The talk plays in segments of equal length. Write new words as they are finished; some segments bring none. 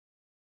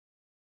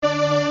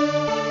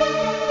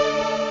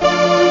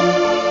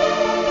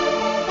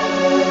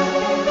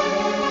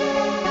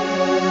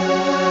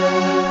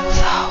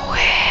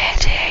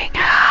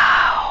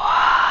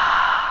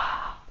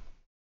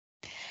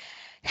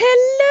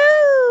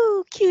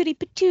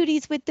lovely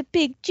patooties with the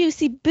big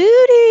juicy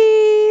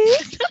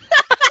booties.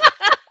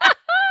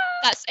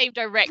 That's aimed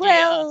directly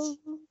at us.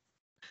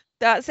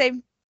 That's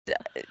aimed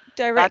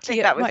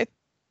directly at my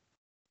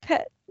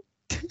pet.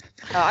 Oh,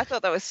 I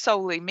thought that was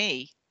solely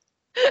me.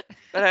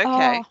 But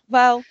okay. Oh,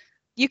 well,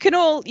 you can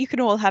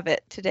all have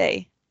it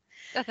today.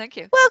 Oh, thank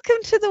you. Welcome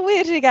to the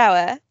Weirding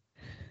Hour.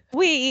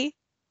 We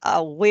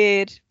are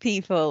weird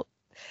people.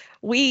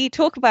 We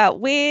talk about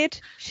weird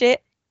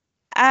shit,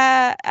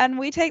 and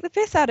we take the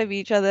piss out of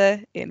each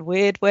other in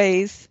weird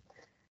ways.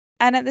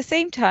 And at the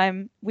same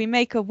time, we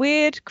make a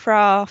weird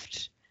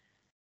craft,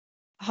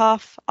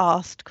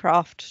 half-assed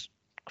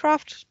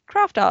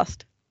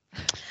craft-assed.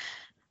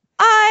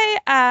 I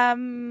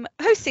am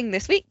hosting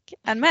this week,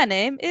 and my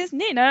name is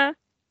Nina.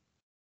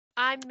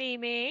 I'm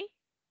Mimi.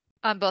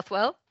 I'm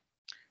Bothwell.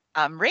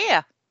 I'm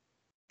Rhea.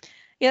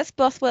 Yes,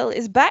 Bothwell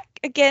is back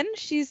again.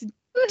 She's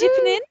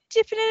dipping in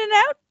and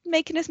out,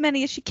 making as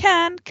many as she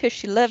can because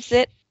she loves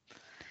it.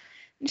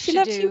 And she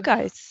loves you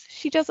guys.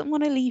 She doesn't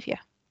want to leave you.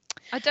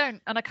 I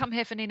don't, and I come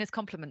here for Nina's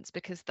compliments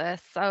because they're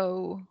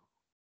so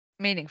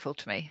meaningful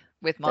to me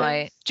with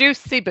my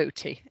juicy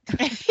booty.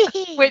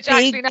 Which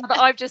actually, now that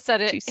I've just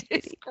said it,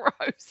 is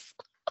gross.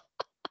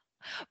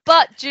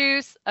 But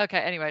juice. Okay,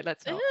 anyway,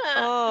 let's not.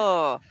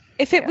 Oh.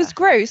 If it was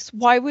gross,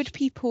 why would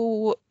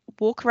people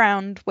walk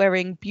around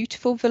wearing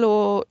beautiful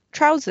velour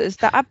trousers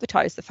that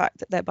advertise the fact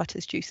that their butt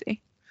is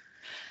juicy?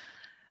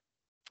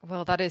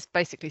 Well, that is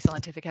basically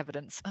scientific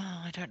evidence.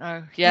 Oh, I don't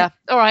know. Yeah.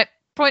 All right.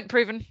 Point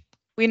proven.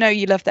 We know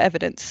you love the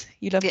evidence.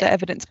 You love the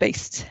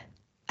evidence-based.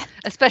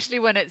 Especially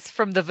when it's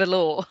from the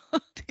velour.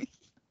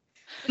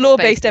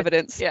 Law-based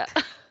evidence. Yeah.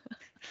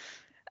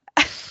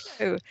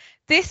 So,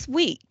 this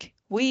week,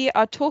 we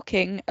are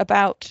talking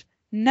about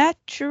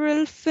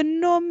natural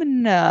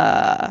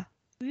phenomena.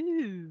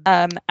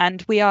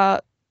 And we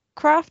are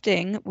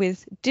crafting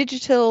with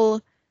digital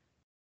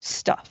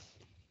stuff.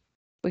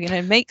 We're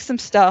going to make some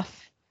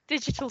stuff.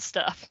 Digital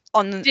stuff.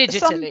 On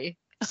digitally.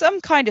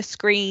 Some kind of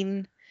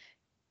screen.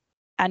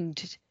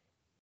 And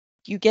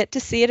you get to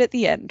see it at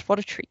the end. What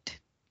a treat.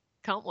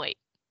 Can't wait.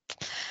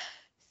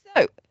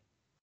 So,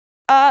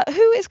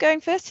 who is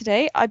going first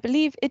today? I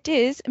believe it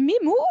is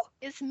Mimu.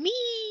 It's me.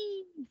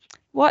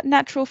 What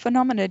natural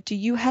phenomena do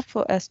you have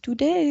for us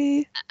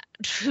today?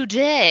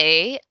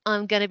 Today,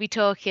 I'm going to be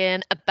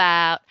talking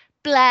about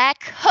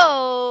black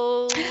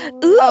holes. Ooh.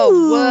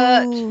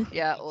 Oh, what?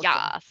 Yeah, awesome.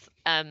 Yes.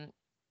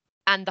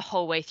 And the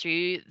whole way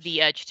through,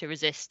 the urge to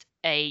resist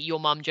a your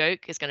mum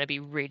joke is going to be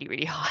really,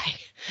 really high.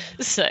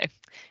 So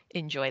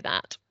enjoy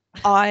that.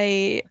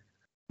 I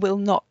will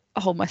not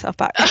hold myself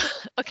back.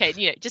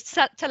 Okay, just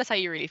tell us how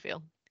you really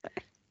feel.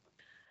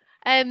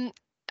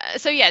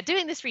 So yeah,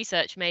 doing this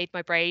research made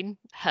my brain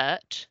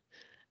hurt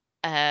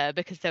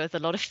because there was a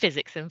lot of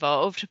physics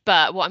involved.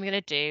 But what I'm going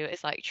to do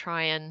is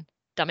try and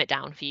dumb it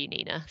down for you,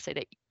 Nina, so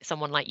that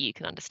someone like you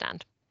can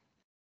understand.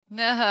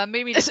 No,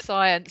 Mimi did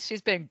science.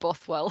 She's being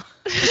Bothwell.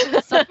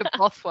 Such a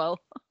Bothwell.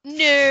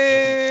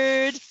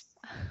 Nerd.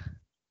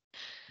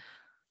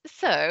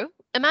 So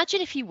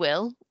imagine, if you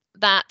will,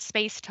 that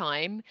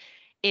space-time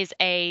is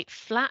a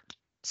flat,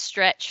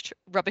 stretched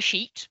rubber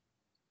sheet.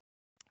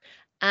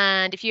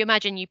 And if you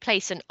imagine you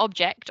place an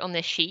object on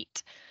this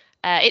sheet,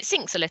 it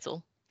sinks a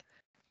little.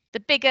 The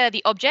bigger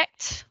the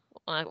object,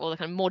 or the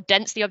kind of more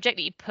dense the object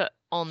that you put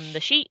on the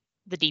sheet,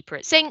 the deeper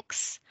it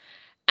sinks.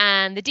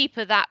 And the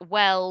deeper that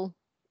well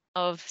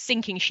of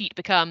sinking sheet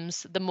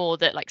becomes, the more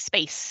that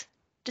space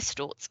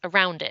distorts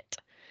around it.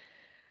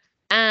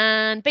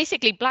 And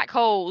basically, black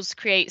holes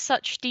create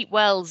such deep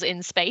wells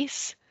in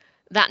space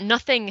that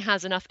nothing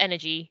has enough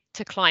energy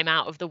to climb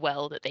out of the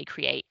well that they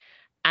create.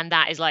 And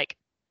that is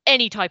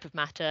any type of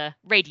matter,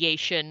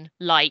 radiation,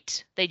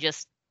 light, they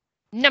just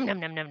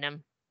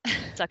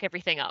suck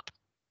everything up.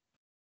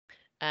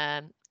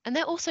 And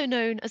they're also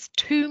known as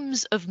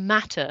tombs of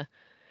matter,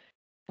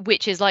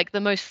 which is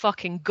the most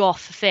fucking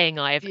goth thing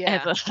I have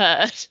ever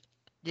heard.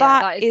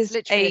 Yeah, that is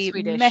a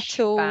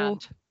metal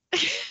band.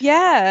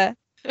 Yeah.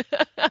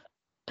 That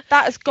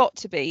has got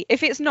to be.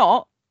 If it's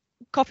not,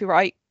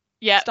 copyright.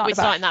 Yeah, we're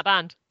starting that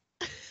band.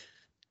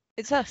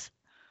 It's us.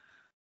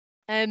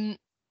 So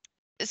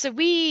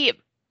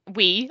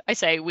I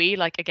say we,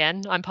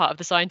 again, I'm part of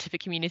the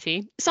scientific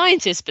community.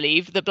 Scientists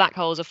believe that black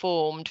holes are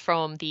formed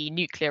from the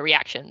nuclear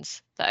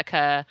reactions that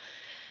occur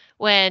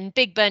when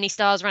big burny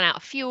stars run out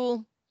of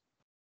fuel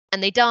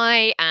and they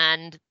die,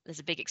 and there's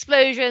a big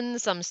explosion.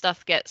 Some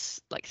stuff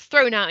gets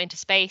thrown out into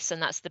space,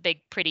 and that's the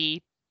big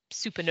pretty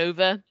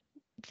supernova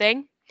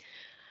thing.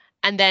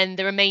 And then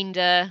the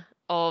remainder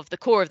of the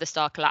core of the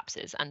star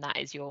collapses, and that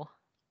is your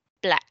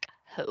black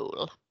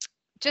hole.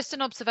 Just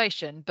an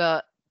observation,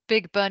 but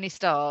big burny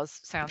stars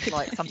sounds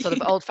like some sort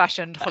of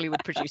old-fashioned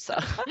Hollywood producer.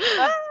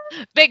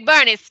 Big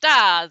burny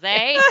stars,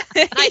 eh?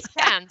 Nice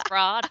chance,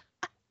 Rod.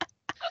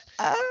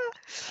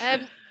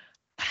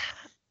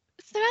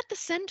 So at the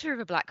center of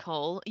a black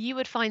hole, you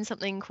would find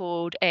something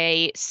called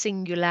a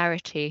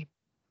singularity.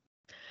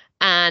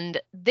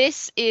 And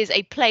this is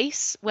a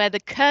place where the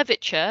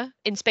curvature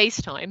in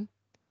space-time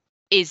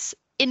is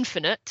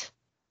infinite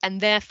and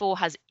therefore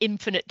has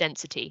infinite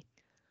density,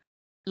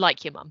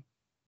 like your mum.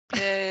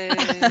 Number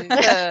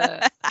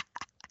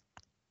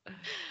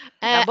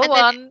and then-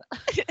 one.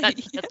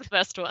 that's the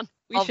first one.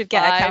 We of should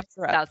get a 5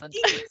 camera up.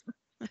 dozen.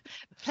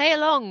 Play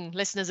along,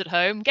 listeners at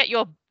home. Get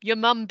your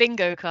mum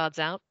bingo cards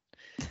out.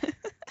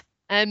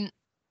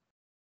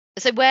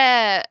 So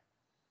where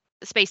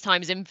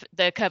space-time is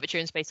the curvature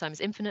in space-time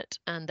is infinite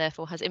and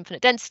therefore has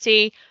infinite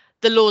density,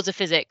 the laws of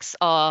physics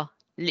are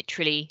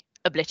literally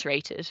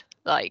obliterated.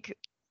 Like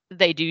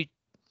they do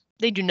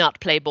not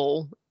play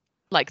ball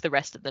like the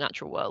rest of the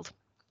natural world.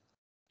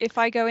 If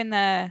I go in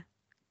there,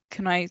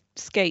 can I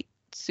skate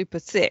super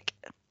sick?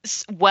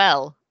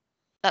 Well,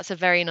 that's a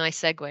very nice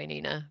segue,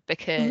 Nina,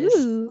 because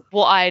Ooh.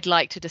 what I'd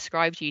like to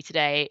describe to you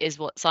today is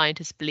what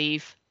scientists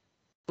believe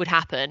would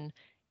happen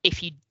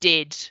if you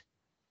did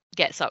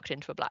get sucked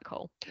into a black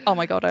hole. Oh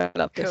my god, I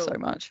love this so Cool.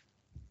 much.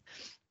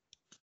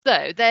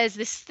 So there's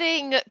this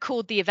thing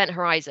called the event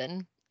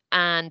horizon,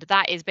 and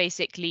that is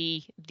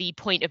basically the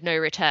point of no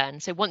return.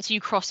 So once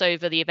you cross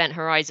over the event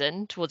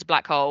horizon towards a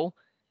black hole,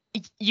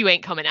 you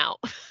ain't coming out.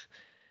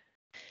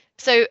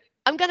 So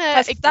I'm gonna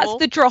That's ignore.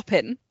 the drop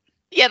in.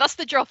 Yeah, that's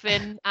the drop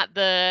in at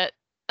the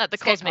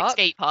Cosmic park.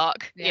 Skate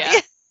Park. Yeah.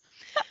 Yeah.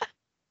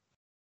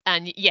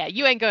 And yeah,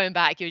 you ain't going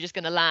back. You're just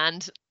gonna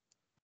land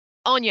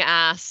on your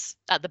ass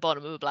at the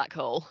bottom of a black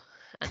hole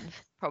and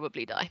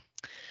probably die.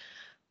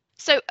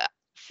 So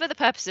for the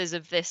purposes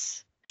of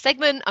this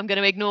segment, I'm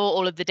going to ignore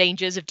all of the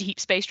dangers of deep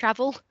space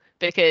travel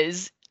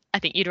because I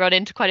think you'd run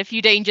into quite a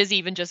few dangers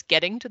even just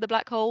getting to the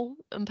black hole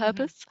on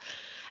purpose.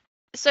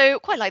 So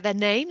quite like their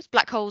names,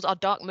 black holes are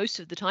dark most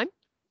of the time.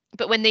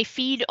 But when they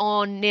feed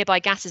on nearby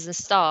gases and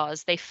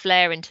stars, they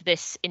flare into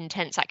this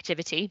intense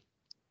activity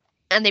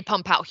and they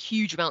pump out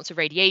huge amounts of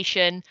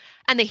radiation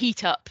and they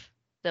heat up.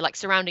 The like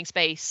surrounding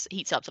space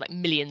heats up to like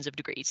millions of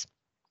degrees.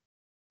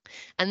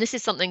 And this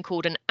is something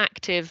called an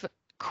active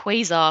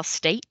quasar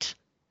state.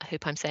 I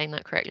hope I'm saying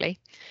that correctly.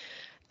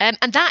 And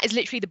that is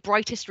literally the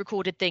brightest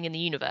recorded thing in the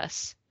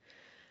universe.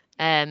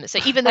 So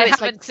even though They it's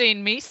haven't like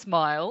seen me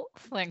smile.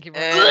 Thank you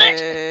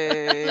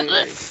very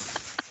much.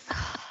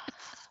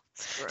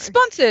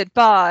 Sponsored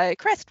by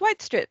Crest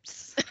White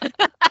Strips.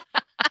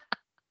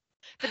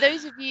 For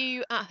those of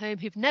you at home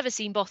who've never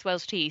seen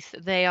Bothwell's teeth,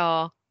 they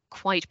are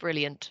quite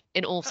brilliant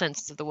in all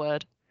senses of the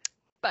word.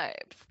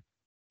 Babes.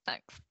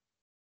 Thanks.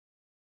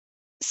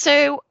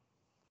 So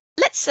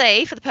let's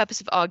say, for the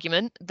purpose of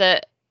argument,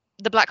 that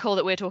the black hole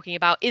that we're talking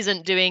about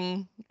isn't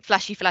doing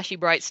flashy,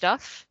 bright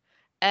stuff.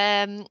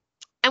 And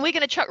we're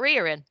going to chuck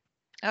Rhea in.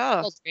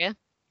 Oh, Was Rhea?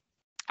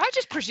 I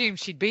just presumed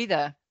she'd be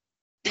there.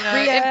 You know,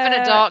 Rhea,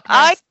 infinite darkness,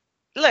 I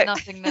look.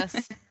 nothingness.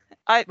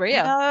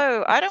 Rhea.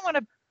 No, I don't want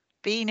to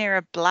be near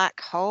a black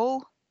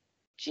hole.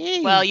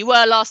 Jeez. Well, you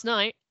were last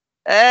night.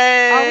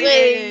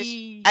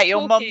 Hey, at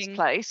your mum's talking-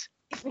 place.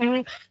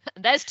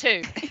 There's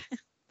two.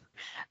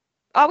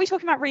 Are we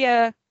talking about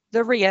Rhea,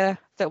 the Rhea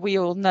that we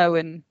all know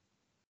and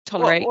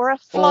tolerate? Or a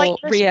flightless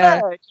Rhea.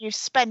 bird you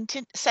sent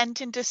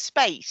into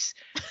space.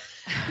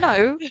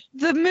 No,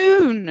 the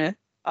moon.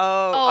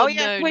 Oh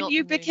yeah. no, When not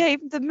you the moon.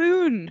 became the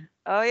moon.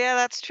 Oh yeah,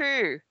 that's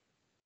true.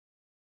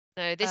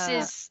 No, this Uh,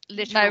 is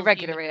literal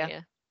regular human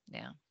Rhea.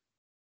 Yeah.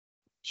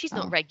 She's Oh.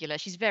 not regular.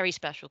 She's very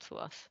special to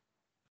us.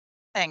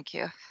 Thank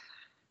you.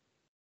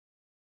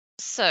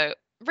 So,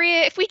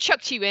 Rhea, if we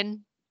chucked you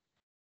in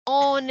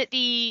on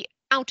the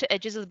outer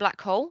edges of the black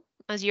hole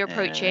as you're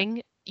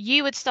approaching,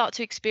 you would start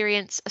to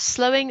experience a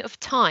slowing of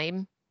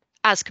time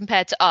as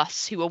compared to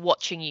us who are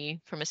watching you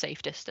from a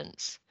safe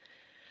distance.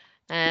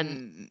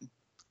 Hmm.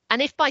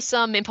 And if by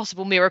some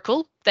impossible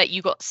miracle that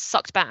you got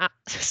sucked back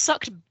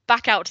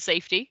out to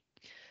safety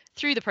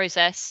through the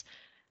process,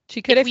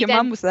 She could If if we your then-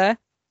 mum was there.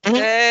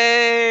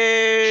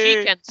 Hey.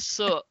 she can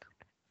suck.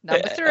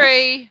 Number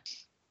 3.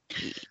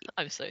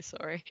 I'm so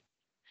sorry.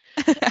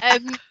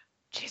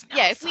 She's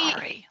Yeah, if we-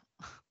 sorry.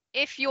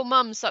 If your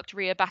mum sucked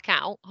Rhea back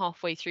out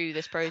halfway through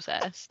this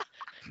process,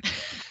 you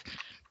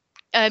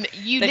Then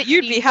literally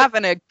you'd be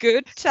having a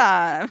good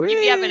time. you'd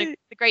be having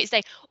a great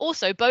stay.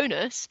 Also,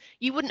 bonus,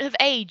 you wouldn't have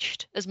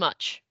aged as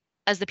much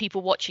as the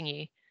people watching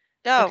you.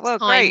 Oh because well,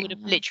 time great. would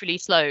have literally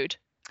slowed.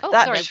 Oh,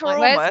 That sorry. trauma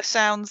Where's-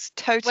 sounds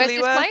Where's totally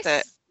this worth place?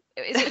 it.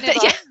 Is it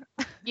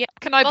nearby? Yeah.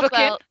 Can I book in?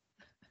 Bothwell-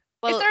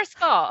 Well, Is there a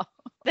spa?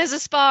 there's a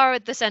spa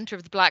at the center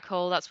of the black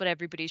hole. That's what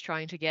everybody's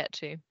trying to get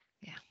to.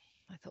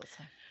 I thought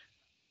so.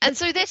 And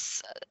so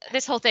this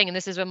whole thing, and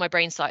this is when my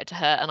brain started to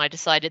hurt, and I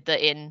decided that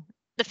in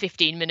the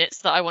 15 minutes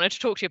that I wanted to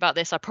talk to you about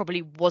this, I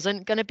probably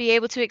wasn't going to be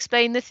able to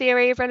explain the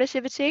theory of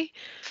relativity.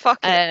 Fuck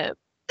it.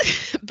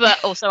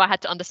 But also I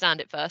had to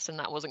understand it first, and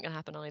that wasn't going to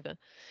happen either.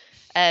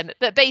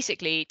 But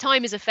basically,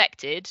 time is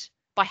affected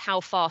by how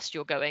fast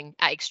you're going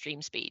at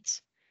extreme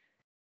speeds.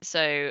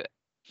 So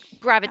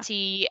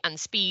gravity and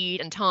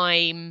speed and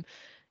time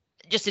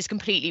just is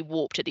completely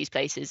warped at these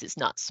places. It's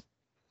nuts.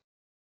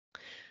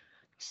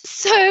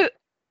 So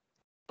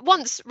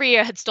once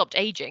Rhea had stopped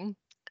aging,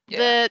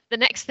 Yeah. the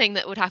next thing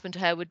that would happen to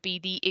her would be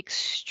the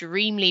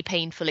extremely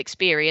painful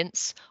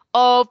experience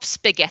of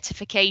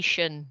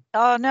spaghettification.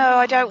 Oh no,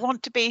 I don't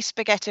want to be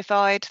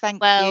spaghettified.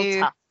 Thank Well, you.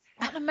 tough.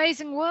 What an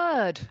amazing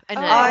word. I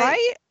know.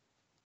 Right?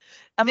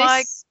 Am I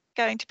This-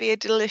 going to be a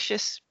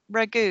delicious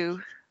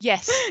ragu?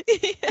 Yes.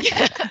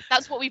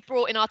 That's what we've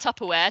brought in our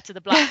Tupperware to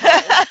the black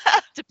hole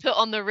to put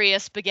on the Rhea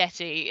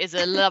spaghetti is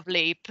a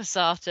lovely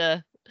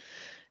passata.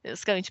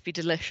 It's going to be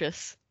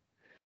delicious.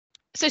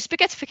 So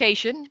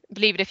spaghettification,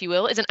 believe it if you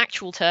will, is an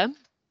actual term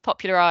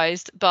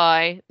popularized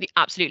by the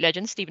absolute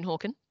legend Stephen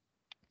Hawking.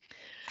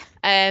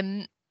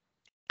 And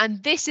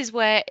this is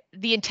where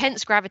the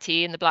intense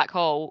gravity in the black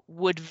hole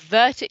would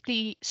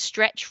vertically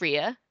stretch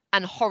Rhea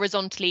and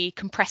horizontally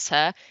compress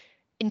her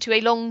into a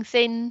long,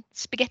 thin,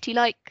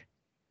 spaghetti-like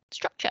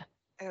structure.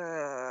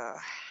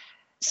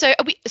 So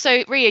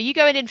Rhea, you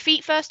going in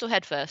feet first or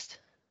head first?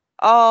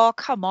 Oh,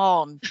 come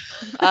on.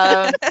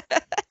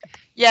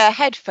 Yeah,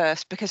 head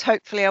first, because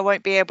hopefully I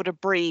won't be able to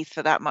breathe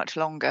for that much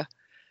longer.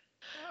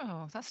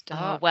 Oh, that's Oh,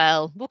 dark.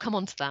 well, we'll come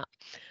on to that.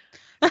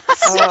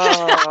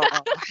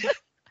 Oh.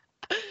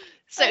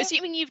 So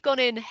assuming you've gone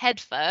in head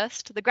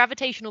first, the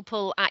gravitational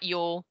pull at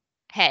your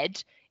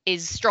head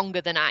is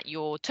stronger than at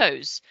your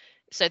toes.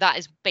 So that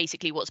is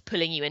basically what's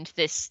pulling you into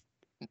this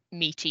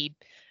meaty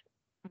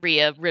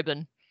Rhea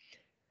ribbon.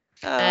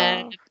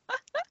 Oh.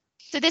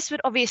 So this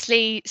would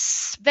obviously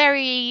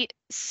very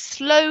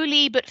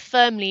slowly but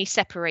firmly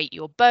separate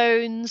your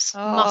bones,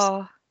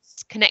 muscles, Oh.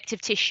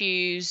 connective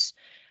tissues,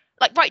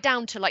 like right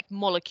down to like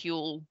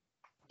molecule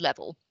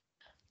level.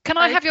 Can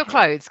I have your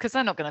clothes? Because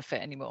they're not going to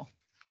fit anymore.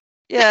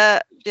 Yeah,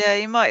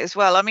 you might as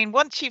well. I mean,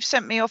 once you've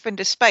sent me off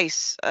into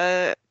space,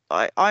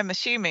 I'm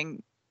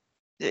assuming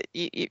that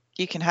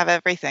you can have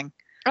everything.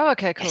 Oh,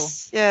 okay, cool.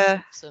 Yes.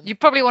 Yeah. Awesome. You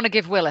probably want to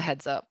give Will a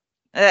heads up.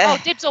 Oh,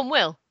 dibs on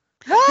Will.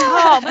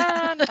 Oh,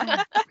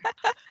 man.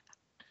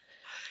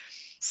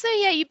 So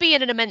yeah, you'd be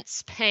in an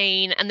immense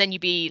pain, and then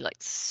you'd be like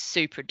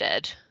super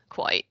dead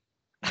quite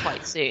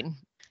soon.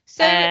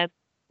 So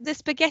the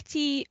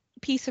spaghetti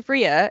piece of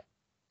Rhea,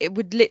 it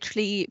would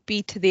literally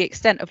be to the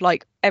extent of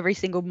like every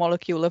single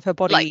molecule of her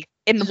body Like,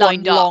 in one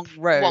lined up long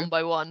row. one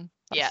by one.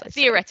 That's Yeah, so sick.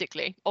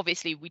 theoretically.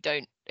 Obviously, we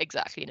don't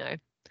exactly know.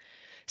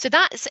 So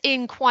that's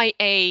in quite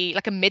a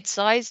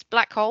mid-sized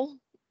black hole.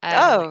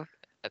 Oh.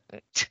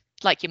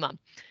 Like your mum.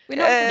 We're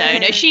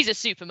not, No, she's a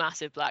super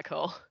massive black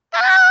hole.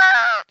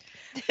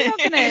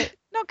 we're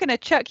not gonna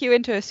chuck you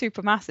into a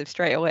supermassive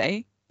straight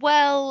away.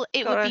 Well,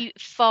 it would Gotta- be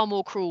far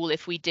more cruel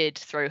if we did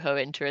throw her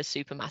into a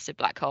supermassive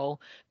black hole,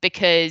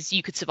 because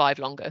you could survive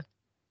longer.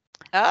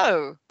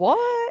 Oh.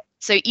 What?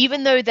 So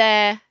even though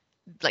they're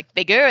like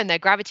bigger and their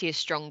gravity is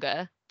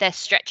stronger, their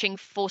stretching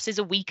forces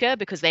are weaker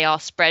because they are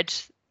spread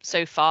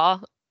so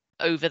far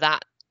over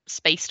that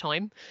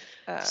space-time.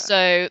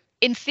 So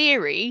in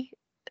theory,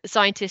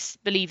 scientists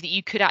believe that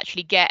you could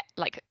actually get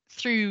like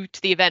through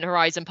to the event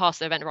horizon, past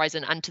the event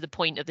horizon, and to the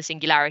point of the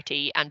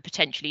singularity, and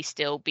potentially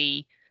still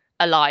be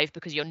alive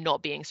because you're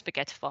not being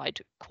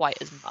spaghettified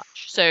quite as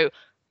much. So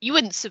you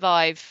wouldn't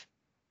survive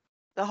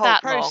The whole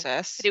that long,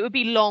 process. but it would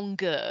be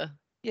longer,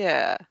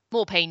 Yeah.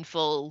 more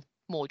painful,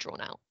 more drawn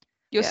out.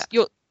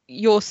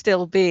 You're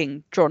still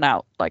being drawn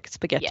out like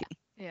spaghetti.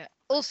 Yeah.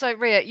 Also,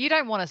 Rhea, you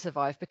don't want to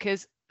survive,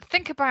 because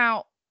think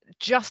about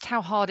just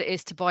how hard it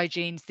is to buy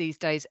jeans these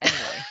days anyway.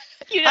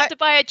 You'd have to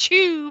buy a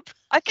tube.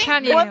 I think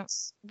Can you-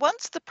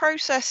 once the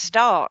process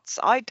starts,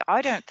 I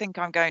don't think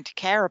I'm going to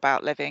care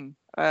about living.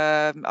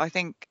 I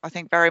think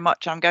very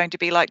much I'm going to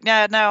be like,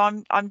 no,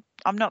 I'm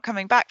not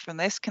coming back from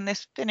this. Can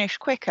this finish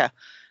quicker?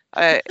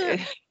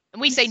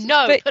 And we say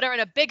no, But- put her in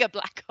a bigger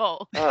black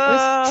hole.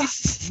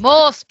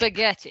 More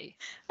spaghetti.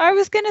 I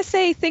was gonna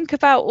say think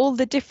about all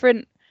the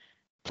different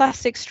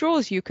plastic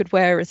straws you could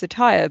wear as a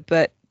tire,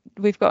 but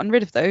we've gotten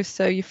rid of those,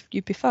 so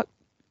you'd be fucked.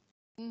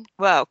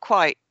 Well,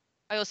 quite.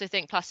 I also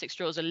think plastic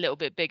straws are a little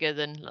bit bigger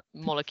than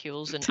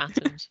molecules and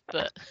atoms,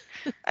 but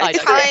A I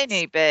don't-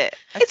 tiny bit.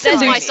 It's a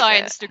there's my loose-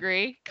 science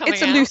degree coming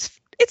It's a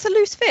out.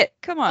 loose fit.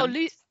 Come on. Oh,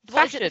 loose.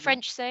 What is it the Fashion.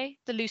 French say?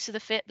 The looser the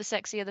fit, the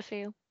sexier the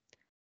feel.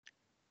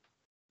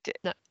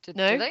 No. Do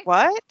No? they?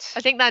 What? I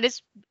think that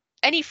is.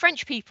 Any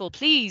French people,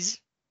 please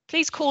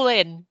call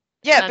in.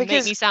 Yeah, and make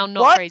because me sound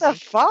not what crazy. the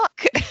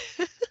fuck?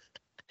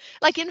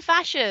 Like in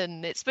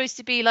fashion, it's supposed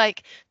to be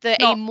like the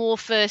Not-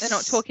 amorphous. They're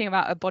not talking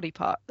about a body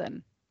part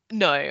then.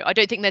 No, I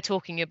don't think they're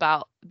talking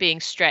about being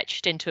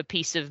stretched into a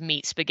piece of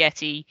meat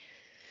spaghetti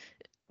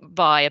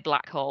by a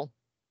black hole.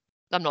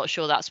 I'm not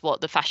sure that's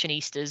what the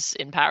fashionistas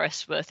in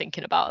Paris were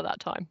thinking about at that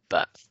time,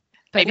 but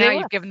But maybe now they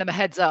you've were. given them a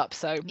heads up,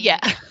 so Yeah.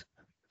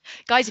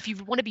 Guys, if you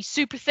want to be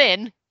super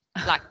thin,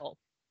 black hole.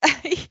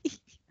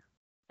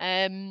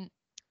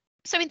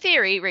 So in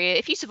theory, Rhea,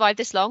 if you survive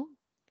this long,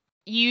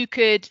 you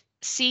could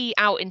see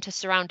out into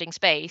surrounding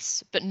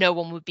space, but no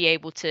one would be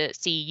able to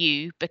see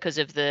you because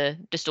of the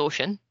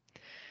distortion.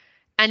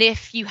 And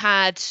if you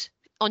had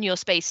on your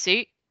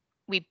spacesuit,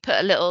 we put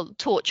a little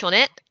torch on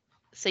it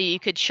so you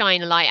could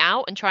shine a light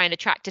out and try and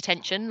attract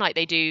attention like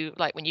they do,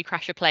 like when you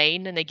crash a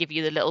plane and they give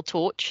you the little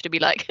torch to be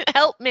like,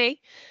 help me.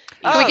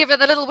 Can we give her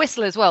the little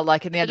whistle as well,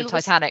 like in the end of little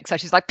whistle. Titanic? So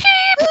she's like, peep,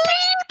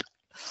 peep.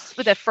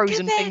 With their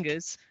frozen back.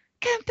 fingers.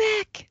 Come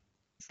back.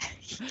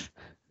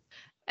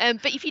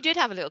 But if you did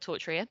have a little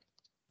torch, Rhea,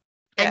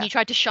 and you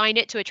tried to shine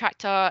it to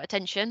attract our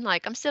attention,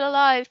 like, I'm still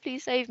alive,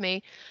 please save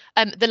me,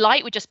 the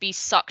light would just be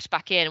sucked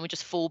back in and would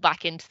just fall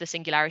back into the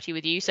singularity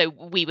with you, so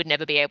we would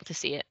never be able to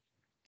see it.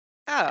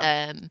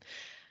 Oh.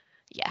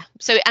 Yeah.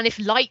 So, and if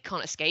light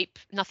can't escape,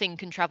 nothing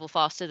can travel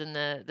faster than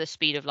the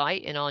speed of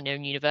light in our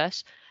known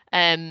universe.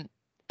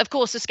 Of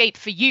course, escape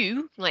for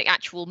you, like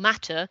actual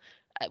matter,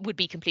 would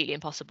be completely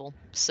impossible.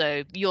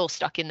 So you're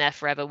stuck in there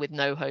forever with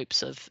no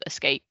hopes of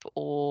escape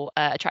or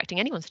attracting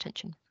anyone's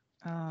attention.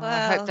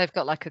 I hope they've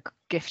got like a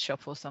gift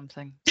shop or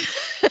something.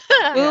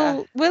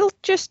 We'll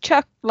just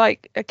chuck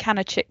like a can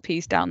of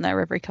chickpeas down there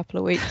every couple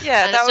of weeks.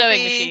 Yeah, And a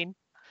sewing machine.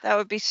 That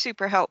would be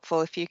super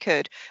helpful if you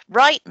could.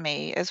 Write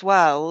me as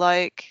well,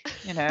 like,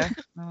 you know.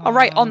 I'll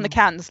write on the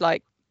cans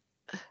like,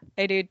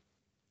 hey dude.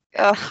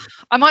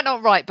 I might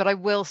not write, but I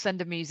will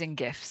send amusing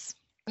gifts.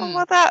 Oh,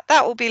 well,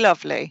 that will be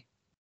lovely.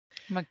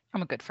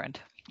 I'm a good friend.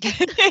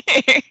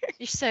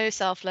 You're so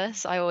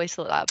selfless. I always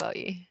thought that about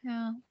you.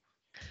 Yeah.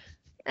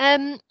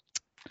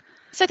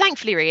 So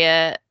thankfully,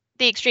 Ria,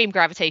 the extreme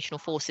gravitational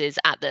forces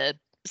at the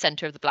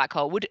center of the black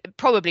hole would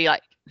probably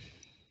like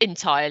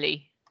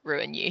entirely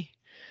ruin you.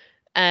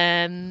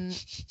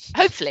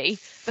 Hopefully,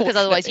 because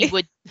otherwise you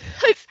would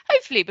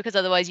hopefully because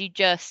otherwise you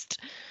just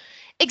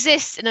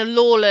exist in a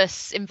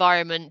lawless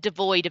environment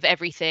devoid of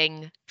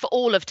everything for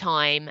all of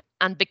time,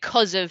 and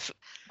because of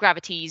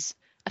gravity's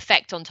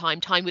effect on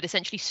time would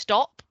essentially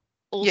stop.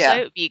 Also,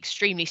 it would be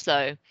extremely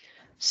slow.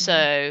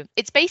 So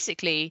it's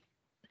basically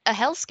a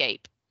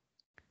hellscape.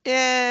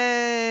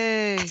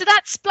 Yay! So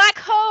that's black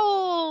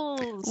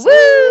holes.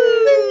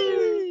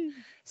 Woo!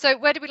 So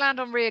where do we land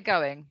on Ria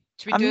going?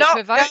 Should we I'm do not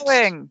it to a vote?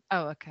 going.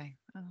 Oh, okay.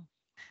 Oh,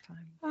 fine.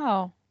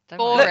 Oh. Don't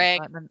worry about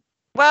Boring. that then.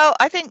 Well,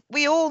 I think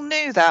we all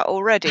knew that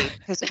already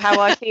because of how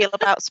I feel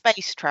about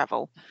space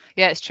travel.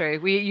 Yeah, it's true.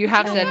 You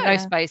have said no Yeah.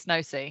 space,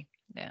 no sea.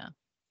 Yeah.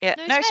 Yeah,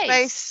 No no space.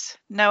 space,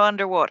 no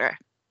underwater.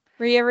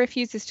 Ria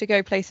refuses to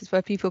go places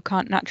where people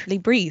can't naturally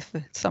breathe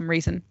for some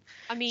reason.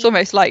 I mean, It's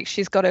almost like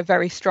she's got a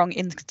very strong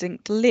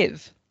instinct to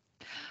live.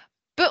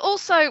 But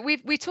also, we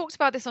talked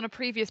about this on a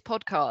previous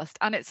podcast,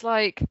 and it's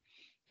like,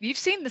 you've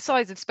seen the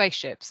size of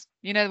spaceships,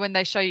 you know, when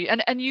they show you,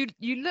 and you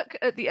look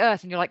at the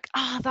Earth and you're like,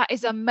 that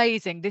is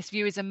amazing. This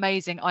view is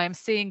amazing. I am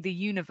seeing the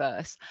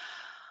universe.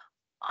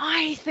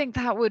 I think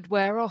that would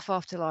wear off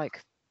after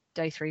like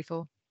day 3,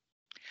 4.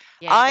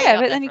 yeah, Yeah,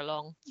 but but then then for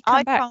long.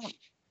 I back. can't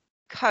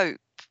cope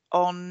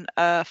on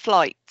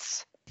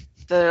flights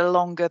that are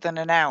longer than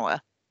an hour.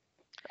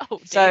 Oh,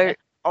 So dear.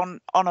 on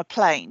a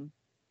plane,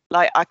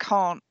 like I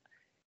can't.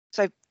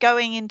 So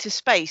going into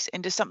space,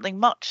 into something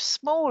much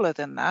smaller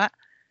than that,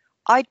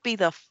 I'd be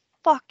the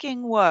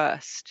fucking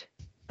worst.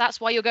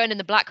 That's why you're going in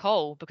the black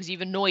hole, because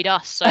you've annoyed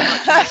us so much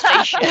in the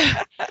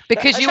spaceship.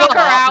 Because you Chuck are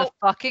her the out.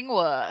 fucking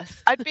worst.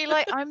 I'd be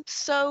like, I'm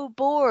so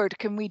bored.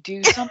 Can we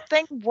do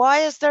something? Why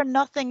is there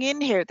nothing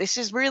in here? This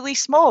is really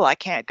small. I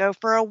can't go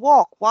for a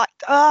walk. What?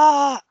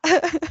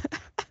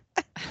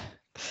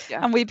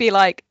 Yeah. And we'd be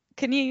like,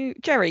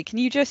 Jerry, can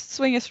you just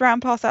swing us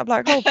around past that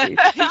black hole, please?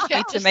 Yeah,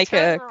 Need to just make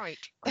turn a right.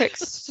 quick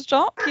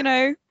stop, you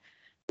know,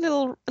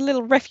 a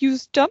little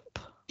refuse dump.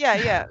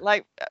 Yeah.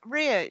 Like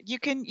Ria, you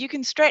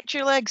can stretch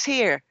your legs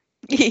here.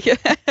 Yeah.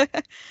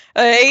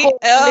 Hey,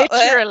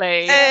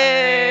 Literally.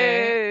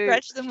 Hey.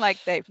 stretch them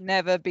like they've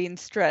never been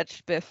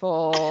stretched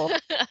before.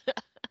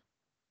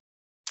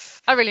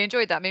 I really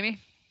enjoyed that, Mimi.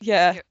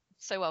 Yeah. You're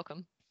so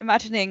welcome.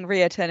 Imagining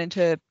Ria turn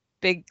into a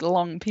big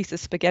long piece of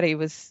spaghetti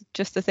was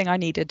just the thing I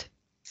needed.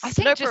 I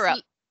think Slope just her up.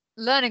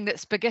 learning that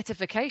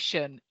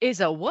spaghettification is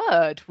a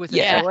word was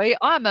Yeah. a joy.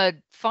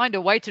 Find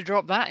a way to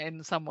drop that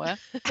in somewhere.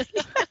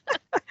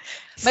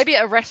 Maybe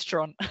at a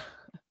restaurant.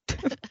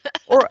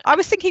 Or I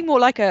was thinking more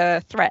like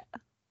a threat.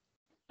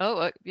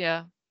 Oh,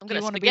 yeah. I'm Do you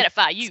going to wanna be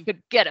spaghettify you.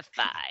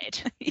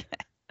 Spaghettified.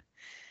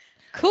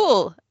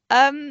 Cool.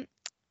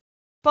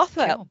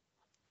 Bothwell, Cool.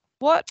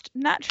 what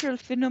natural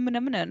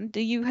phenomenon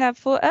do you have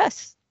for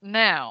us?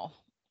 Now,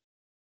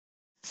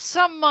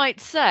 some might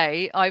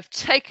say I've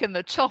taken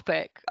the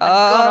topic and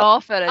gone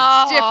off at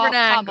a different come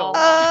angle. on.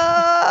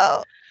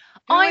 Oh,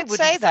 Who I would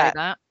wouldn't say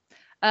that?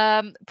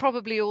 that.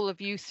 Probably all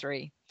of you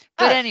 3.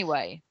 But Oh.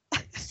 anyway,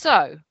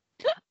 so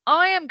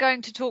I am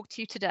going to talk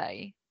to you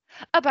today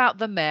about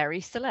the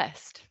Mary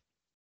Celeste.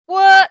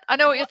 What? I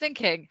know what you're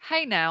thinking.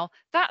 Hey now,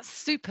 that's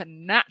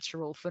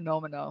supernatural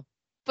phenomena.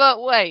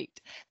 But wait,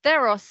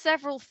 there are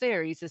several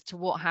theories as to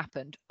what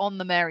happened on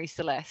the Mary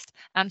Celeste,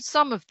 and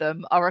some of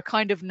them are a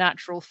kind of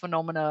natural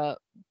phenomena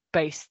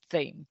based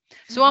theme.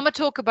 So I'm going to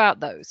talk about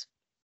those.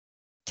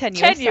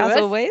 tenuous, Tenuous. as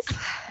always.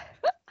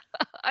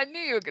 I knew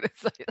you were going to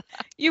say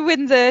that. You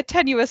win the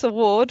Tenuous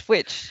Award,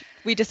 which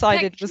we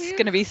decided Thank was you.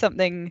 going to be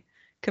something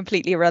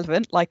completely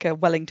irrelevant, like a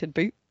Wellington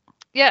boot.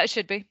 Yeah, it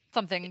should be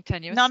something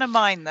tenuous. None of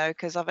mine though,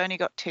 because I've only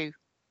got 2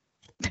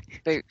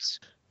 boots.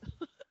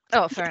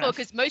 Oh, fair Well, enough.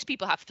 because most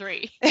people have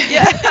 3.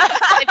 Yeah.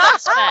 If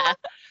that's fair.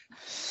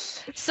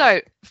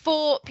 So,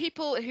 for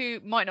people who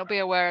might not be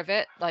aware of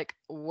it, like,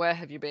 where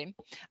have you been?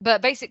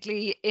 But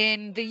basically,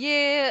 in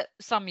the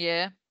some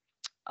year,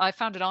 I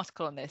found an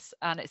article on this,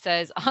 and it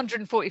says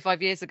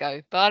 145 years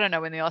ago, but I don't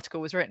know when the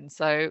article was written,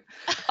 so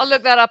I'll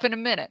look that up in a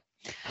minute.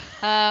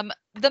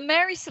 The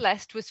Mary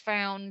Celeste was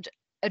found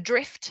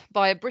adrift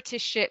by a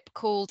British ship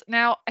called,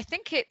 now I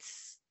think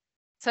it's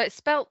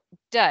spelt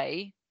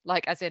Day,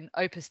 like as in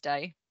Opus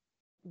Dei,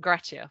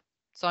 Gratia.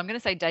 So I'm going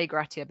to say Dei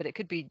Gratia, but it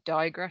could be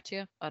Die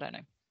Gratia. I don't know.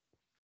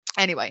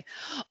 Anyway,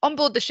 on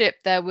board the ship,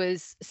 there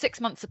was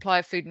 6 months' supply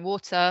of food and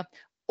water.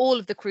 All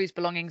of the crew's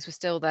belongings were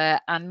still there,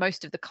 and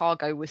most of the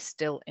cargo was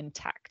still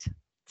intact.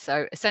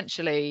 So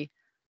essentially,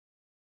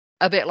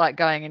 a bit like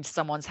going into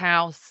someone's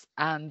house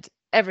and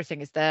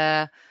everything is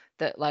there,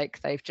 that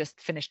like they've just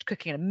finished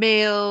cooking a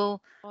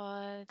meal.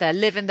 What? They're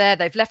living there.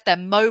 They've left their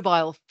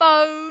mobile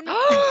phone.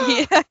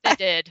 Yeah.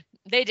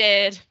 They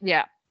did.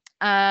 Yeah.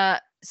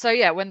 So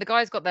yeah, when the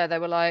guys got there, they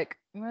were like,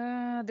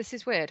 this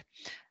is weird.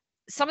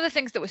 Some of the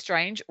things that were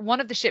strange, one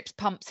of the ship's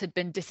pumps had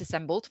been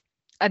disassembled,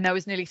 and there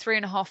was nearly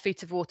 3.5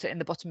 feet of water in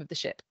the bottom of the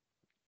ship.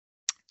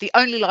 The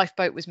only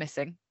lifeboat was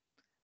missing.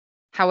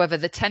 However,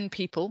 the 10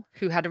 people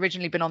who had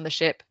originally been on the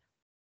ship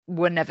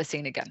were never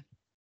seen again.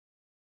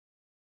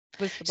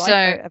 Was the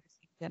lifeboat ever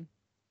seen again?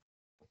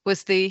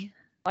 Was the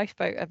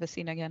Lifeboat ever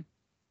seen again?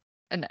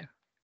 no.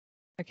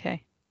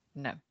 Okay.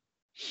 No.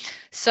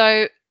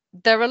 So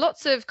there are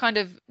lots of kind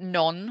of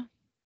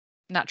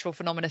non-natural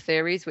phenomena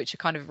theories, which are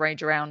kind of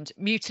range around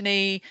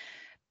mutiny,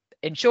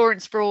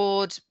 insurance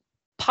fraud,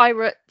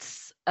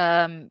 pirates,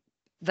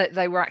 that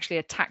they were actually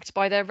attacked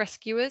by their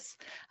rescuers,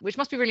 which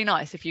must be really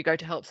nice if you go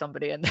to help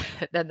somebody and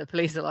then the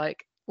police are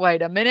like,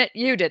 wait a minute,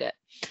 you did it.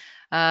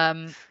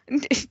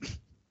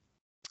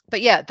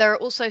 But yeah, there are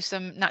also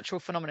some natural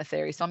phenomena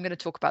theories, so I'm going to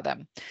talk about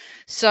them.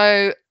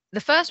 So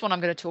the first one I'm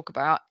going to talk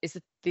about is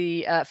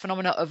the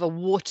phenomena of a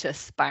water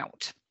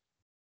spout.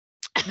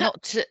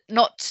 Not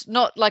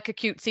like a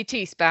cutesy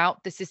tea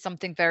spout. This is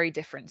something very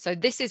different. So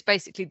this is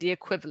basically the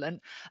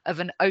equivalent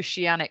of an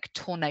oceanic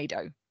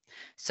tornado.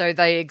 So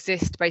they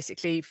exist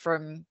basically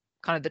from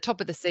kind of the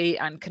top of the sea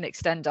and can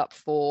extend up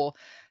for,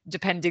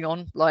 depending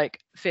on, like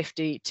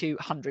 50 to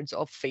hundreds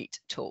of feet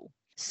tall.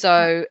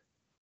 So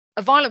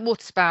a violent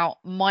water spout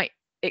might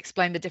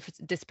explain the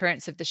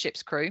disappearance of the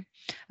ship's crew.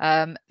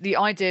 The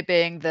idea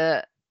being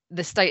the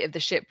state of the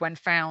ship when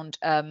found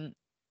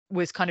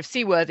was kind of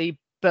seaworthy,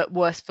 but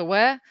worse for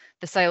wear.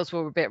 The sails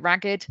were a bit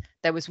ragged.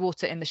 There was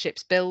water in the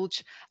ship's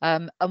bilge.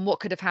 And what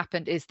could have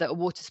happened is that a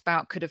water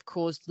spout could have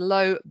caused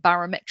low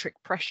barometric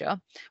pressure,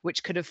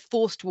 which could have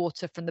forced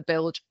water from the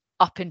bilge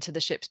up into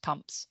the ship's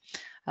pumps.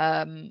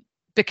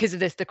 Because of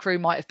this, the crew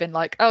might have been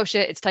like, oh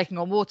shit, it's taking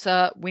on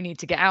water. We need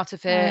to get out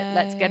of here.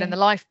 Let's get in the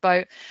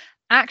lifeboat.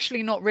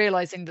 Actually not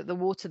realizing that the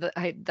water that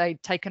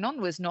they'd taken on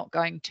was not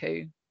going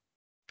to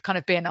kind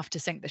of be enough to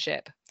sink the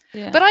ship.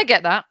 Yeah. But I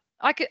get that.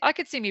 I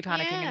could see me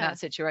panicking in that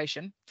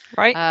situation.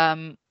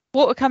 Right.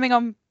 Water coming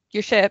on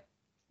your ship,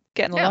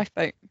 get in the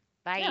lifeboat.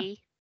 Bye. Yeah.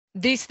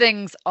 These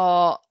things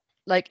are,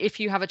 like, if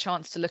you have a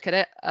chance to look at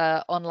it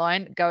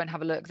online, go and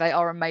have a look. They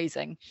are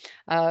amazing.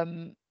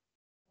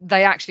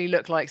 They actually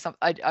look like some,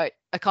 I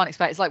can't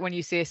explain. It's like when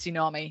you see a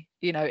tsunami,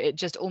 you know, it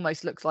just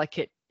almost looks like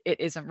it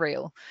isn't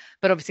real.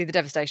 But obviously the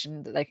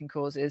devastation that they can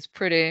cause is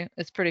pretty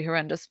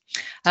horrendous.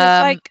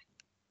 So it's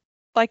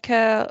like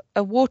a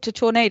water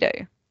tornado.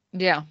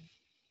 Yeah.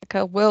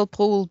 Like a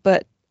whirlpool,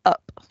 but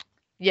up.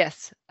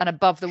 Yes, and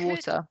above the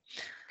water.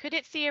 Could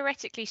it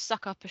theoretically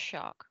suck up a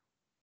shark?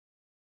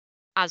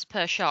 As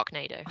per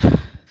Sharknado.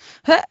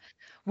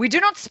 We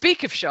do not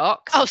speak of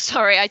sharks. Oh,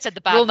 sorry, I said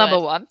the bad Rule word. number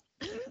one.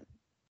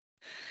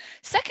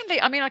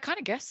 Secondly, I mean, I kind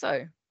of guess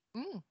so.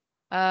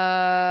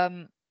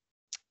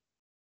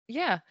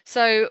 Yeah.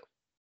 So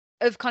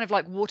of kind of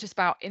like water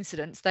spout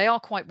incidents, they are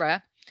quite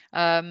rare.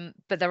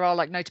 But there are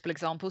like notable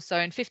examples. So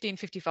in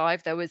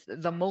 1555, there was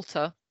the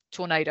Malta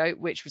tornado,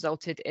 which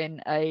resulted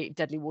in a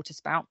deadly water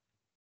spout.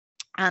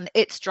 And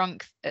it's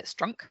drunk. It's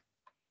drunk.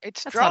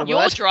 It's That's drunk. not a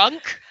word. You're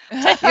drunk.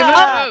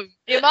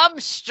 Your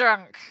mum's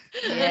drunk.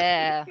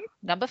 Yeah.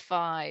 Number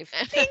 5.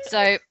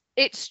 So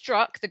it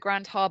struck the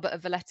Grand Harbour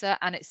of Valletta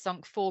and it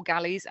sunk 4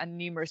 galleys and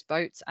numerous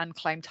boats and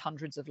claimed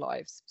hundreds of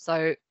lives.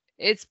 So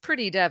it's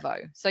pretty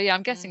devo. So yeah,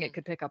 I'm guessing it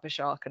could pick up a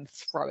shark and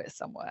throw it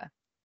somewhere.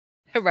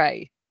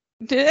 Hooray.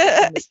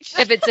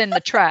 If it's in the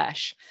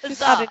trash.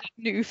 Just added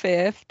a new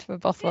fear to a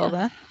Bothwell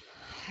there.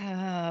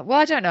 Well,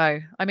 I don't know.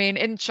 I mean,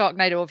 in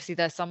Sharknado, obviously,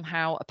 they're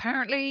somehow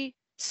apparently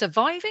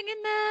surviving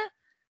in there.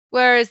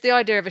 Whereas the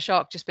idea of a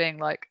shark just being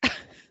like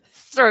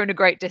thrown a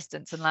great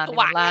distance and landing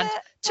on land,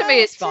 to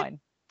me, it's fine.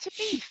 To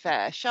be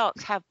fair,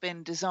 sharks have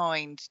been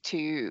designed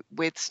to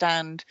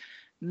withstand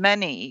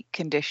many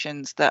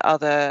conditions that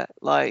other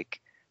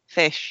like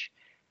fish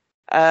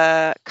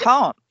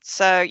can't.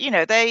 So, you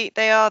know, they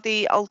are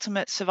the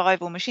ultimate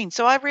survival machine.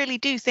 So I really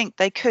do think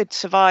they could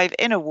survive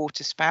in a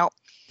water spout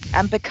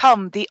and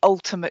become the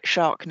ultimate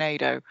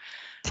Sharknado.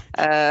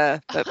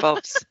 But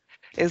Bob's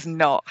is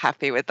not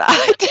happy with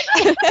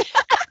that.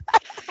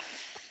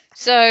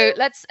 So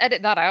let's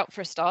edit that out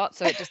for a start,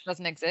 so it just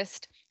doesn't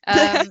exist.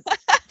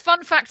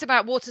 Fun fact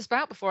about water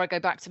spout before I go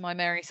back to my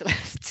Mary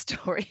Celeste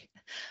story.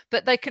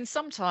 but they can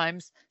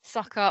sometimes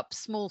suck up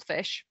small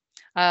fish.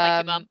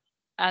 Like your mum.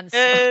 And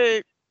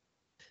Hey.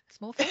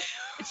 small fish.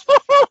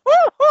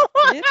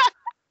 I'm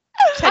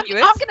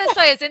Tenuous. going to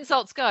say, as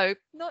insults go,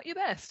 not your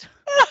best.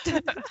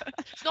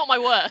 It's not my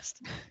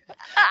worst.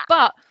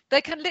 But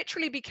they can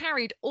literally be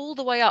carried all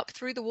the way up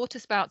through the water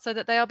spout so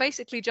that they are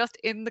basically just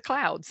in the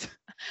clouds.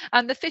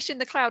 And the fish in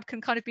the cloud can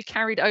kind of be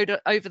carried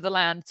over the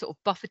land, sort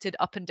of buffeted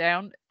up and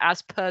down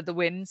as per the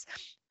winds,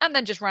 and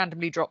then just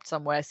randomly dropped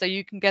somewhere. So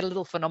you can get a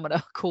little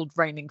phenomena called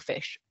raining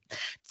fish.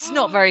 It's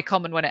not very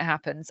common when it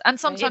happens. And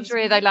sometimes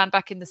really they land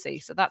back in the sea.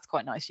 So that's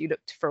quite nice. You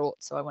looked for aught,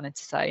 so I wanted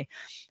to say.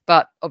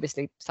 But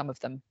obviously some of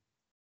them,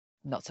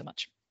 not so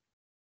much.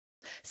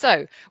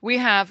 So we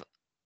have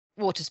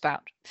water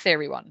spout,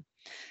 theory 1.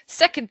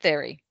 Second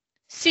theory,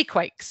 sea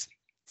quakes.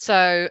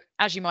 So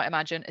as you might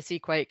imagine, a sea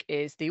quake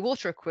is the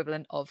water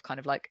equivalent of kind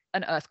of like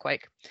an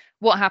earthquake.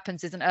 What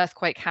happens is an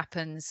earthquake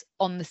happens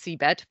on the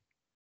seabed.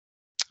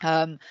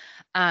 And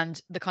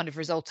the kind of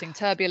resulting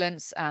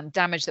turbulence and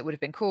damage that would have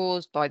been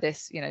caused by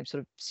this,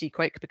 sort of sea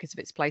quake because of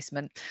its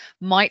placement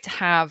might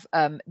have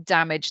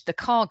damaged the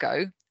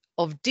cargo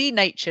of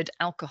denatured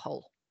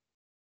alcohol.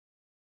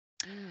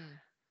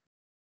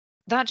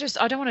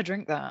 I don't want to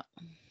drink that.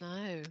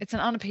 No. It's an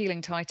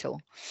unappealing title.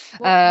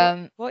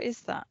 What is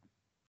that?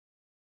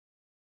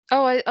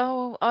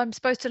 I'm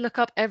supposed to look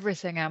up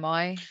everything, am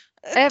I?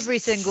 Every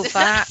single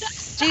fact.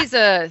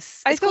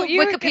 Jesus. I It's thought called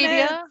you were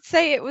Wikipedia. gonna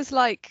say it was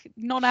like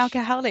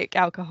non-alcoholic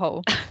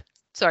alcohol.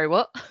 Sorry,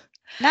 what?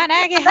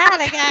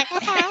 Non-alcoholic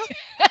alcohol.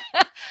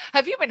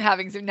 Have you been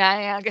having some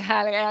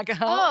non-alcoholic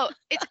alcohol? Oh,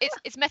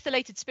 it's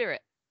methylated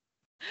spirit.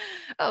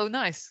 Oh,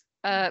 nice.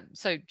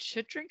 So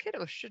should drink it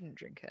or shouldn't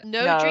drink it?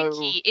 No, No.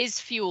 drinky is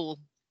fuel.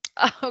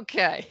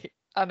 Okay.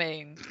 I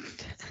mean,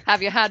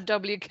 have you had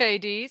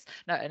WKDs?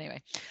 No,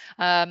 anyway.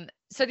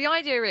 So the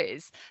idea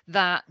is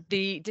that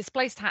the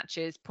displaced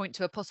hatches point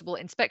to a possible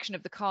inspection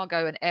of the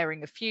cargo and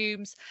airing of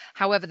fumes.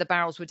 However, the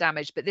barrels were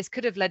damaged, but this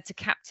could have led to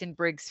Captain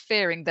Briggs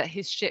fearing that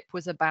his ship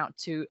was about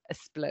to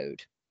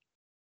explode.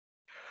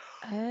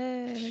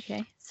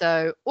 Okay.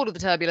 So all of the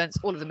turbulence,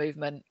 all of the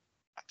movement,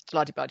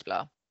 blah, blah,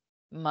 blah.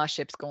 My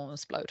ship's going to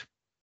explode.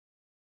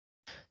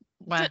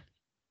 Wow.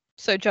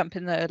 So jump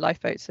in the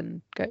lifeboats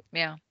and go.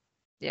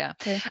 Yeah.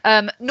 Okay.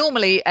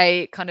 Normally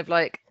a kind of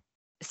like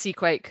sea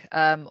quake,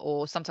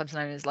 or sometimes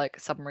known as like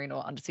submarine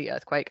or undersea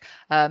earthquake,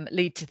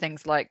 lead to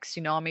things like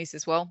tsunamis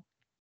as well.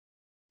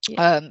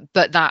 Yeah.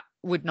 But that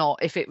would not,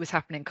 if it was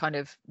happening kind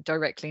of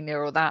directly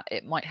near or that,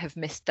 it might have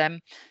missed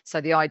them.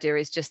 So the idea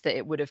is just that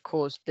it would have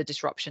caused the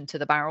disruption to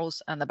the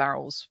barrels, and the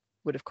barrels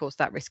would have caused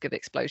that risk of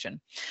explosion,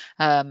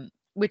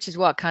 which is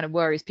what kind of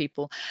worries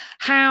people.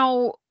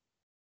 How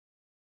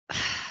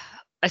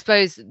I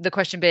suppose the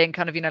question being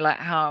kind of, like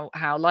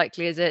how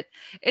likely is it?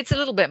 It's a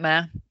little bit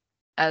meh,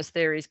 as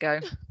theories go.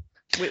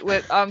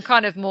 I'm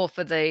kind of more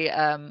for the,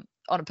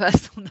 on a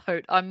personal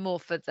note, I'm more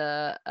for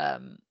the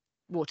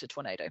water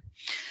tornado.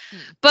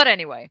 But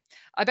anyway,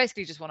 I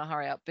basically just want to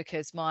hurry up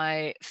because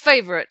my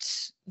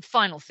favorite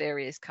final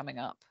theory is coming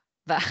up,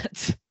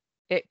 that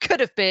it could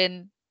have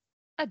been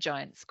a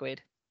giant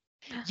squid.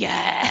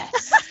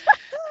 Yes.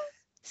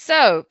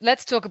 So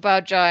let's talk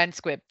about giant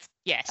squids.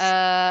 Yes.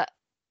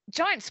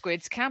 Giant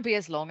squids can be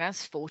as long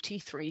as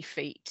 43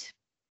 feet.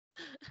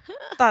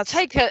 That's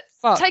Take a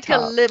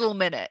little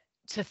minute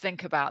to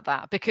think about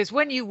that, because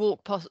when you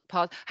walk past,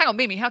 hang on,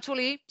 Mimi, how tall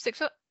are you? 6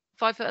 foot?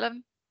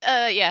 5'11"?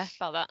 Yeah,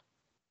 about that.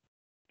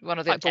 One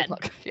of the 5'10".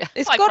 ballpark. Yeah.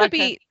 It's 5'10". got to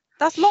be.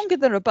 That's longer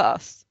than a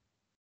bus.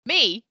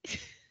 Me?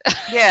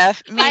 Yeah,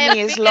 am Mimi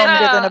is bigger.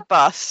 longer than a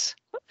bus.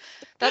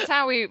 That's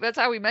how we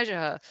measure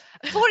her.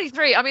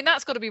 43. I mean,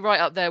 that's got to be right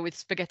up there with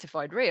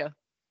spaghettified Rhea.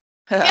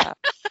 And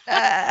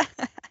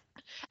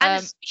a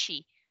Um,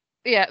 sushi.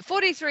 Yeah,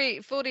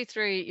 43.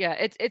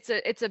 Yeah, it's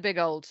a big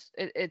old.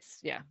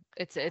 It's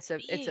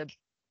a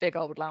big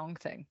old long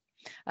thing.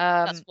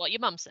 That's what your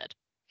mum said.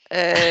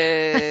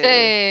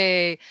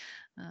 Hey.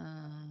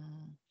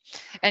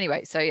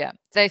 Anyway, so yeah,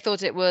 they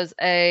thought it was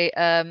a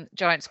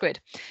giant squid.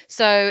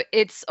 So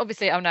it's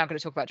obviously, I'm now going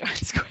to talk about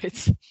giant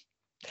squids.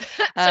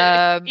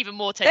 So even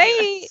more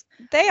tenuous.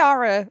 They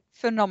are a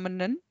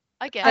phenomenon.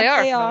 I guess. They are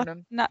a They are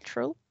phenomenon.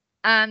 natural.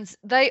 And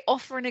they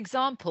offer an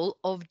example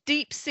of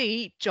deep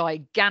sea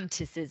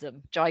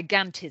gigantism.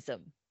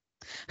 Gigantism.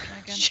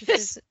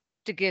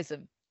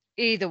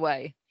 Either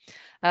way.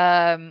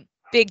 Bigness.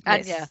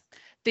 And yeah,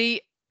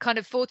 the kind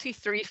of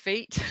 43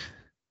 feet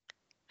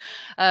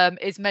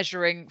is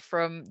measuring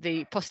from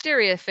the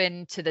posterior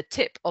fin to the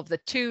tip of the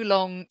two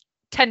long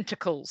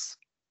tentacles.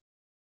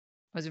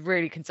 I was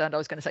really concerned I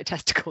was going to say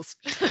testicles.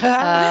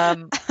 I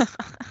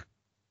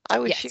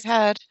wish yes. you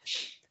had.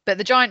 But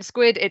the giant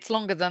squid, it's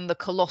longer than the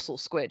colossal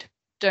squid.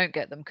 Don't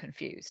get them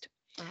confused.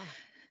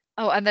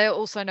 Oh, and they're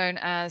also known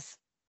as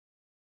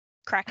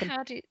Kraken.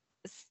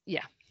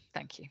 Yeah,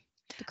 thank you.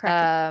 The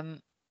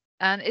kraken.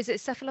 And is it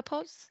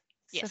cephalopods?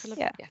 Yes.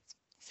 Yeah. Yes,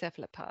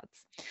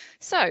 cephalopods.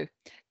 So,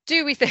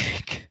 do we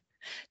think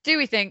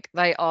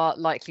they are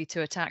likely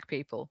to attack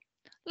people?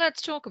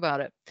 Let's talk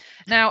about it.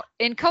 Now,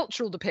 in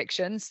cultural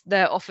depictions,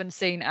 they're often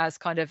seen as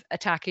kind of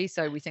attacky.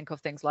 So we think of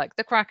things like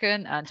the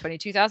Kraken and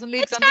 22,000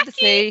 Leagues Under the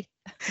Sea.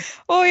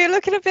 Oh, you're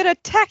looking a bit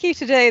attacky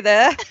today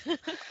there.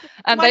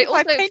 And Mind they if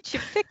also I paint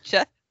your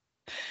picture?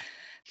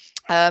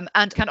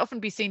 and can often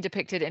be seen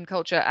depicted in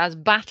culture as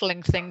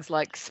battling things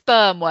like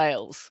sperm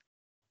whales.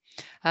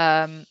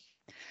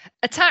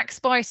 Attacks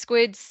by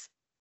squids,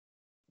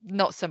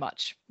 not so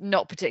much,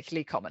 not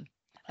particularly common.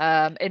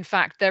 In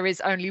fact, there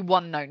is only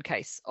one known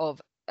case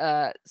of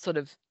sort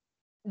of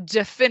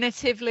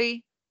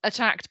definitively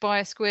attacked by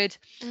a squid,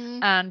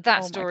 and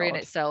that story in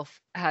itself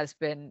has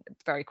been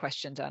very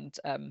questioned and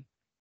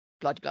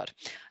blood.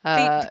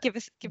 Give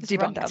us a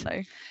rundown though.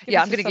 I'm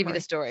going to give you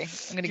the story.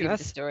 I'm going to give you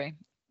the story.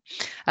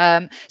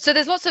 So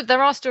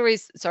there are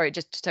stories. Sorry,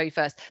 just to tell you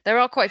first, there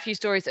are quite a few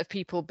stories of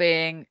people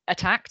being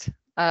attacked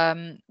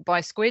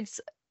by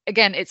squids.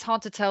 Again, it's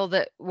hard to tell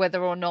that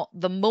whether or not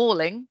the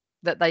mauling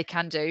that they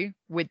can do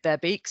with their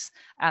beaks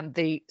and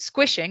the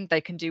squishing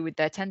they can do with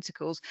their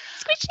tentacles,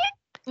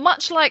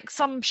 much like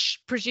some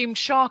presumed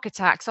shark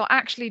attacks, are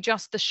actually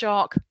just the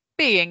shark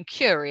being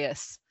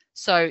curious.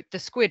 So the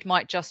squid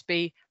might just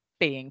be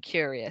being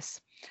curious.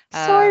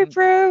 Sorry,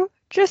 bro.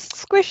 Just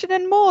squishing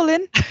and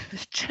mauling.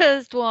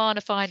 Just want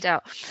to find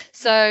out.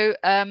 So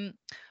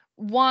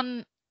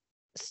one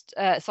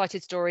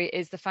cited story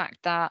is the fact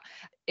that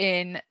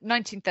in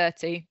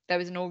 1930 there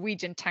was a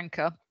Norwegian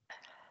tanker,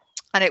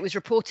 and it was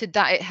reported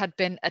that it had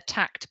been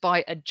attacked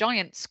by a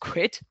giant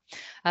squid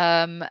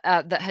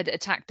that had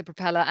attacked the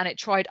propeller, and it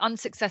tried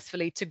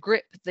unsuccessfully to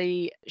grip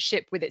the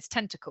ship with its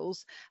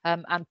tentacles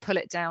and pull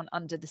it down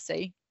under the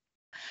sea.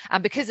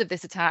 And because of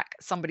this attack,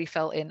 somebody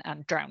fell in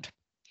and drowned.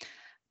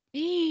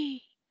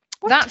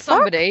 That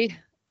somebody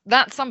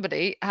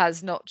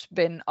has not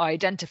been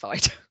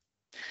identified.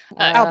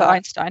 Albert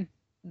Einstein.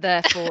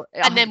 Therefore,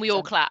 and then we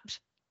all clapped.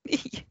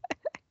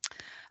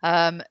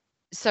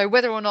 So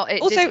whether or not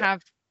it also, did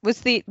have,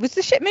 was the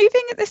ship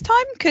moving at this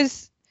time?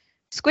 Because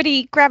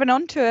Squiddy grabbing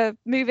onto a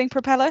moving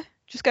propeller,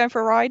 just going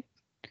for a ride.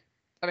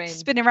 I mean,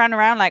 spinning round and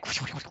around like.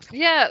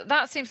 Yeah,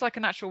 that seems like a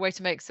natural way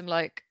to make some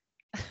like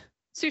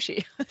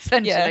sushi,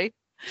 essentially.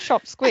 Yeah.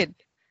 Chopped squid.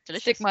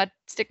 Stick my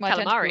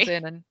calamari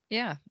tentacles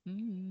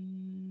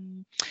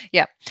in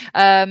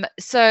and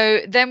so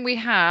then we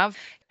have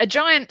a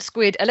giant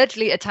squid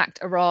allegedly attacked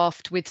a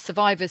raft with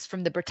survivors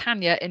from the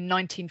Britannia in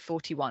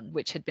 1941,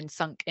 which had been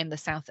sunk in the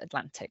South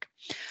Atlantic.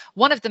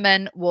 One of the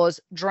men was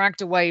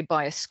dragged away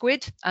by a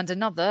squid, and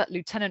another,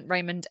 Lieutenant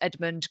Raymond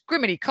Edmund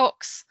Griminy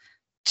Cox,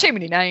 too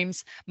many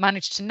names,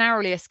 managed to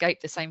narrowly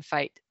escape the same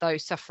fate, though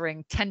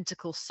suffering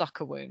tentacle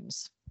sucker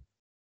wounds.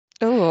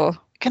 Oh,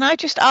 can I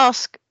just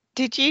ask,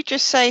 did you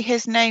just say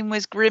his name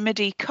was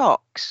Griminy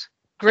Cox?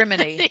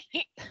 Griminy.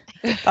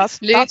 That's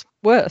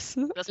worse.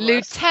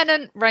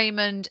 Lieutenant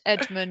Raymond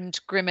Edmund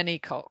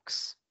Griminy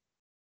Cox.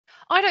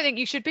 I don't think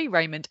you should be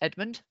Raymond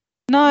Edmund.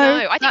 No,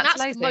 I think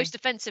that's the most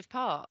offensive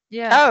part.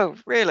 Yeah. Oh,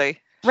 really?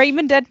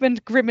 Raymond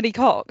Edmund Griminy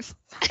Cox.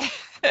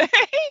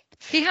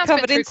 He has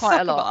covered been through in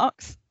quite a lot.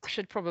 marks.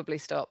 Should probably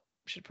stop.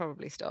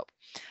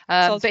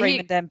 But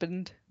Raymond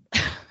Edmund.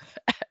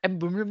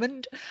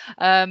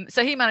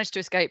 So he managed to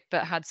escape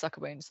but had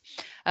sucker wounds.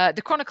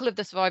 The chronicle of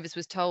the survivors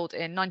was told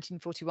in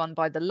 1941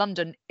 by the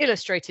London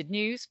Illustrated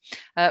News,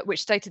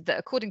 which stated that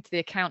according to the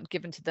account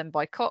given to them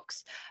by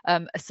Cox,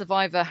 a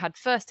survivor had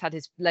first had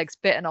his legs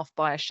bitten off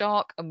by a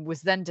shark and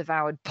was then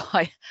devoured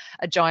by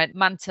a giant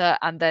manta,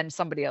 and then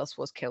somebody else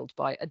was killed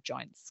by a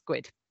giant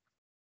squid.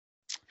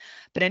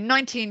 But in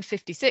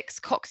 1956,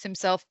 Cox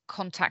himself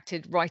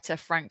contacted writer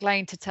Frank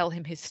Lane to tell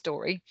him his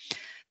story.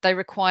 They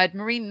required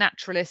marine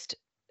naturalist,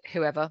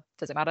 whoever,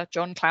 doesn't matter,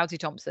 John Cloudsey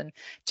Thompson,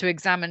 to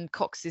examine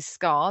Cox's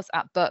scars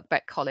at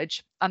Birkbeck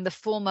College, and the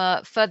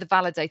former further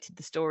validated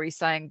the story,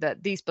 saying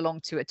that these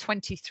belonged to a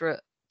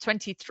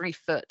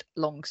 23-foot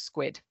long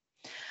squid.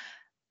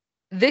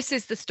 This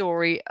is the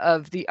story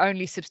of the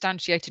only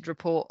substantiated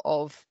report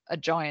of a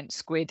giant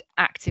squid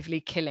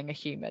actively killing a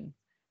human.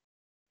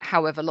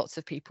 However, lots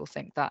of people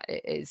think that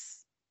it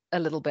is a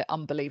little bit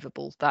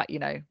unbelievable that, you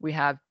know, we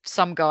have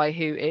some guy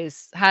who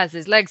has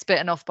his legs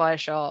bitten off by a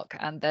shark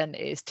and then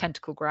is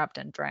tentacle grabbed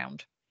and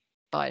drowned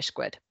by a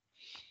squid.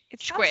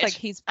 It sounds like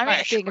he's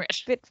being a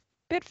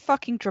bit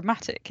fucking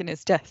dramatic in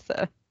his death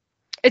there.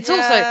 It's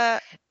also,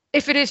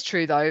 if it is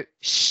true though,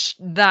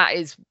 that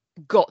is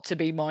got to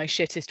be my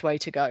shittest way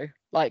to go.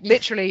 Like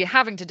literally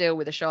having to deal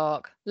with a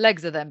shark,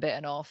 legs are then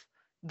bitten off,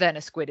 then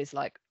a squid is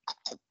like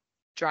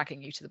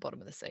dragging you to the bottom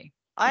of the sea.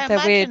 I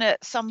imagine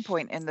at some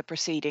point in the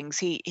proceedings,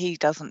 he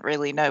doesn't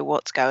really know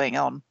what's going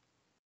on.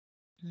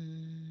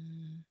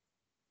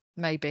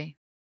 Maybe.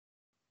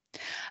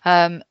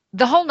 The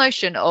whole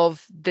notion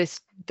of the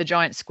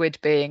giant squid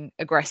being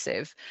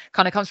aggressive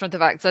kind of comes from the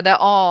fact that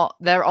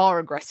there are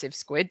aggressive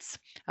squids.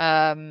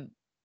 In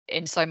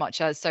so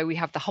much as, so we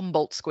have the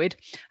Humboldt squid,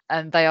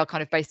 and they are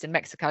kind of based in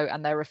Mexico,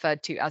 and they're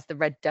referred to as the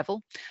red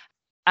devil.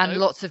 And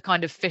lots of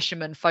kind of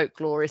fisherman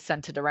folklore is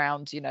centered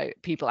around, you know,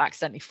 people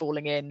accidentally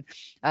falling in,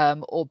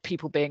 or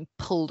people being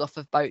pulled off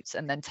of boats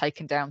and then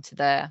taken down to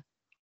their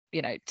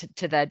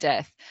to their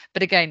death.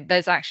 But again,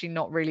 there's actually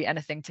not really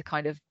anything to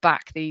kind of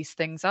back these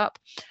things up.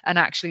 And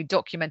actually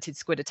documented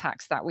squid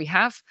attacks that we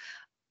have,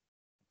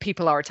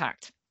 people are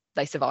attacked,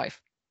 they survive.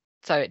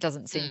 So it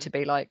doesn't seem to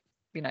be like,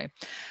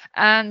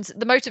 and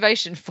the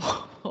motivation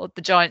for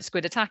the giant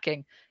squid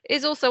attacking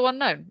is also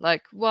unknown.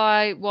 Like,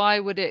 why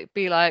would it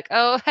be like,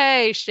 oh,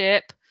 hey,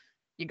 ship,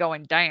 you're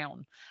going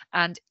down,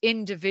 and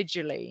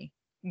individually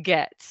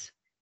get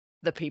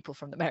the people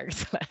from the Mary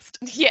Celeste?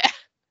 Yeah.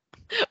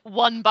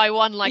 One by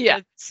one, like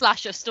a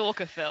slasher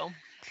stalker film.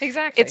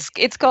 Exactly.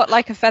 It's got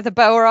like a feather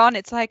boa on.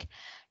 It's like,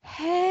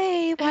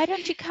 hey, why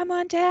don't you come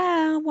on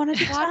down one at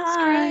a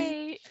time?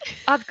 Great.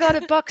 I've got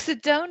a box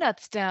of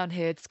donuts down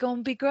here. It's going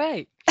to be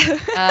great.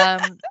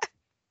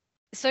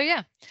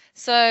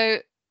 So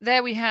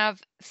there we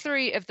have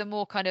 3 of the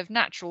more kind of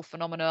natural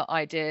phenomena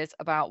ideas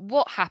about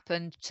what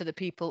happened to the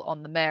people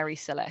on the Mary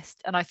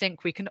Celeste. And I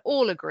think we can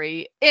all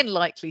agree, in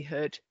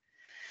likelihood,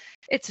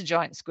 it's a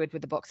giant squid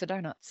with a box of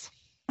donuts.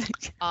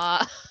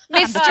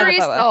 Mystery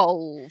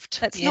solved.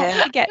 Let's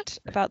not forget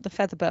about the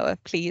feather boa,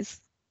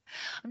 please.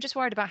 I'm just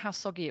worried about how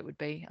soggy it would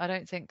be. I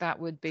don't think that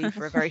would be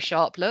for a very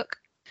sharp look.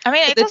 I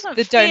mean, it doesn't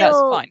the feel...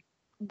 donut's fine.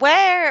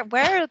 Where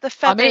are the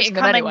feathers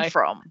coming anyway.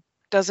 from?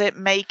 Does it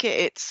make it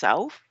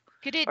itself?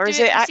 Could it Or do is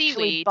it it for actually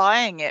seaweed?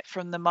 buying it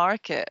from the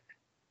market?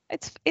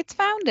 It's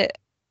found it.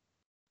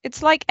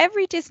 It's like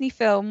every Disney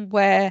film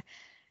where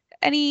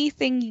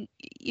anything,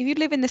 if you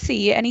live in the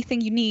sea,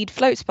 anything you need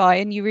floats by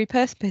and you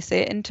repurpose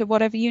it into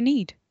whatever you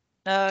need.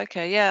 Oh,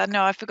 okay. Yeah,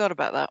 no, I forgot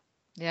about that.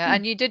 Yeah,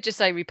 and you did just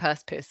say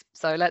repurpose,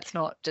 so let's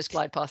not just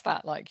glide past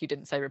that like you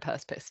didn't say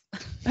repurpose.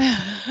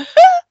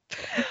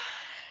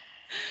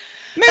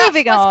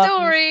 Moving on.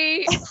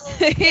 Story.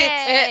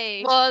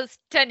 It was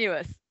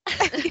tenuous.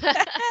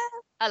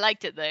 I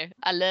liked it though.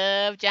 I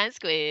love giant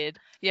squid.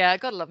 Yeah, I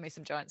gotta love me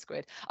some giant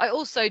squid. I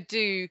also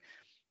do,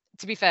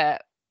 to be fair,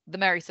 the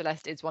Mary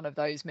Celeste is one of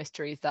those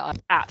mysteries that I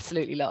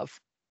absolutely love.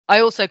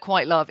 I also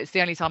quite love, it's the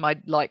only time I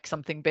like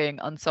something being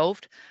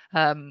unsolved,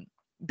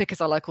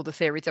 because I like all the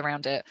theories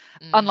around it.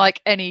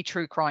 Unlike any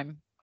true crime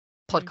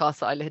podcast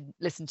that I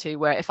listen to,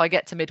 where if I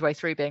get to midway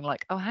through being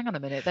like, oh, hang on a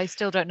minute, they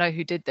still don't know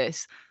who did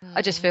this,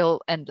 I just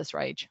feel endless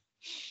rage.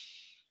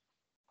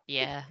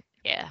 Yeah,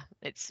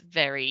 it's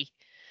very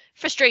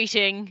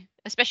frustrating,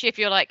 especially if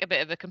you're like a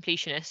bit of a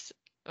completionist,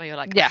 where you're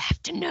like, I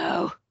have to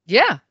know.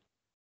 Yeah,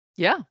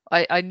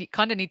 I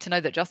kind of need to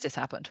know that justice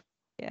happened.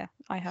 Yeah,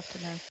 I have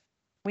to know.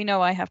 We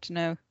know I have to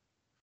know.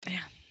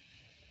 Yeah.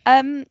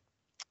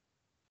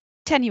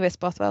 Tenuous,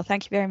 Bothwell.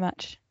 Thank you very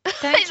much.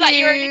 Thank Like you.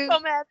 your only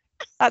comment.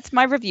 That's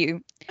my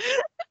review.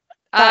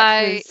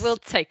 I will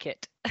take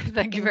it.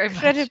 Thank you very much.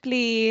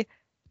 Incredibly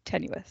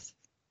tenuous.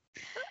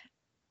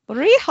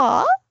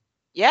 Riha?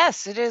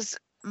 Yes, it is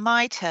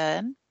my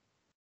turn.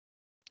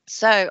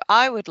 So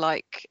I would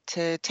like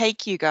to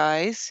take you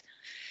guys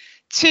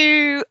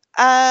to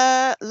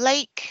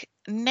Lake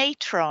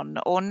Natron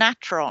or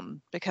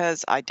Natron,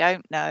 because I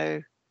don't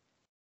know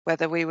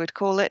whether we would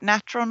call it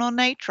Natron or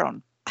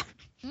Natron.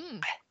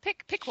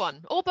 Pick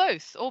one or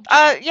both. Or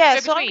yeah, go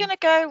so I'm between. going to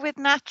go with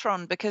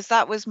Natron because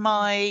that was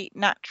my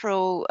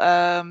natural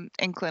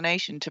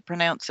inclination to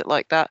pronounce it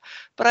like that.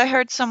 But I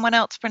heard someone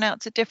else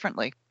pronounce it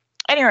differently.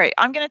 Anyway,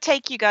 I'm going to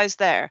take you guys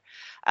there.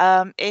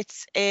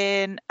 It's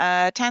in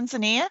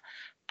Tanzania,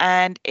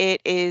 and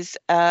it is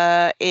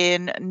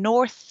in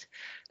North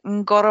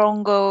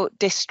Ngorongo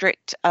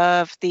district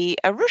of the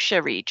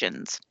Arusha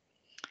regions.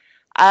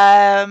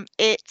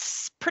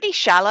 It's pretty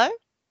shallow.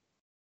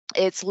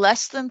 It's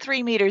less than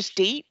 3 meters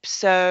deep,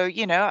 so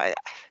it's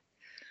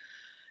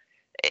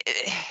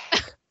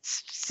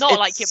not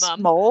like your mum.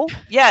 Small.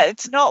 Yeah,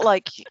 it's not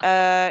like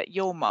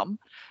your mum,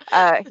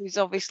 who's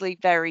obviously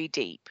very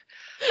deep.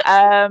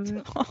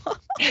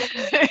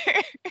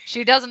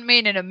 She doesn't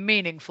mean in a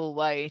meaningful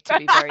way, to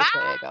be very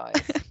clear, guys.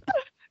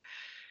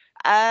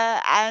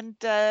 And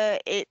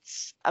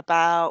it's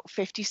about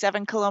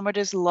 57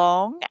 kilometers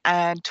long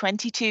and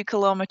 22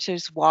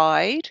 kilometers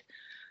wide.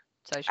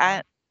 So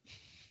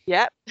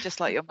yep,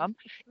 just like your mum.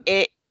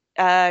 It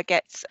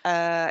gets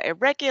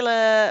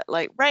irregular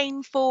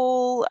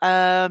rainfall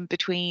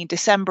between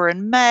December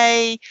and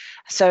May,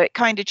 so it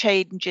kind of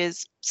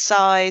changes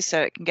size,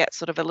 so it can get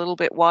sort of a little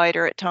bit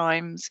wider at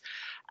times.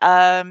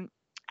 And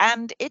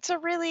it's a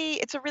really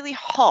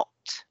hot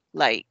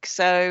lake.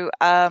 So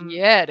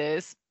yeah, it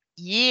is.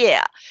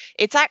 Yeah,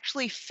 it's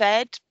actually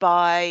fed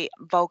by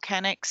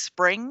volcanic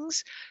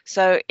springs,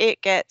 so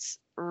it gets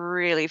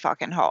really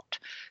fucking hot.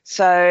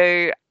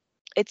 So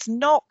it's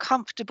not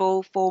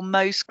comfortable for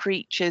most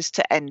creatures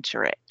to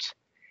enter it.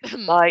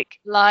 Like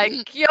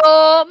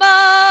your mom.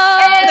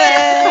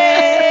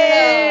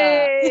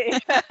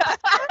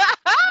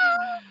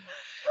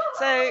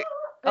 So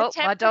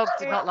my dog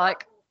did not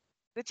like.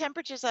 The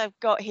temperatures I've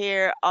got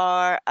here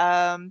are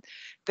that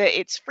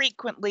it's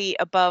frequently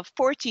above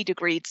 40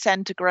 degrees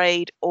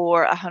centigrade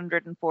or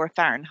 104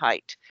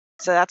 Fahrenheit.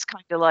 So that's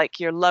kind of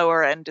like your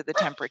lower end of the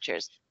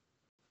temperatures.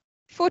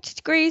 40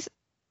 degrees?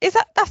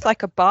 That's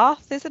like a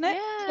bath, isn't it?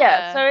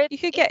 Yeah, so you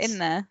could get in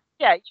there.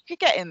 Yeah, you could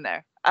get in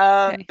there.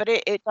 Okay. But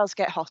it does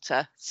get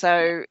hotter.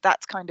 So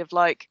that's kind of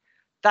like,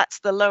 that's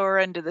the lower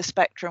end of the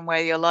spectrum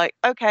where you're like,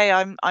 okay,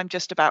 I'm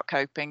just about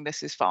coping.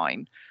 This is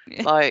fine.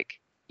 Yeah. Like,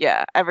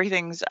 yeah,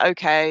 everything's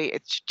okay.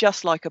 It's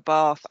just like a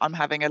bath. I'm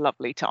having a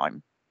lovely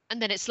time.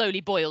 And then it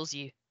slowly boils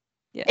you.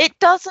 Yeah. It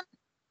doesn't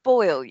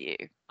boil you.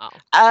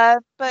 Oh.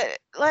 But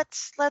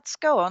let's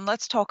go on.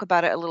 Let's talk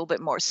about it a little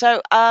bit more.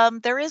 So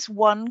there is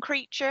one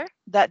creature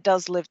that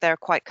does live there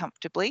quite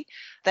comfortably.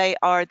 They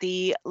are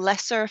the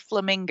lesser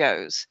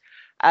flamingos.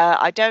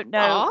 I don't know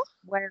Aw.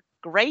 where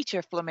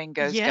greater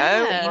flamingos go.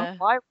 Yeah.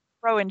 Why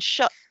throwing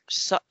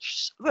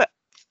such Right.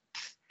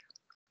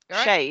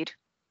 shade?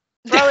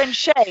 Throwing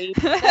shade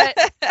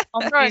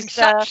on Throwing these,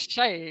 such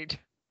shade.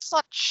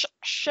 such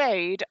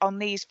shade on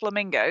these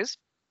flamingos.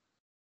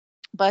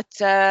 But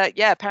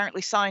yeah,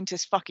 apparently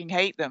scientists fucking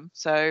hate them.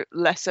 So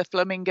lesser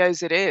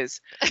flamingos it is.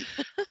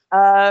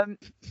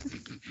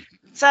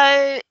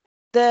 So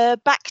the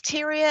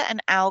bacteria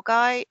and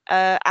algae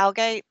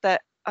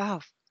that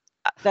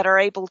are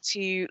able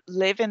to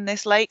live in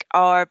this lake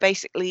are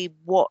basically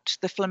what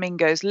the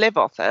flamingos live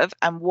off of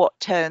and what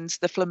turns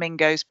the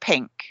flamingos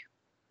pink.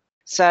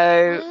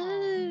 So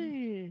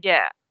Oh.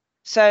 yeah.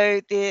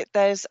 So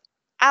there's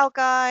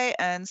algae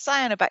and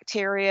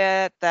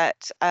cyanobacteria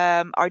that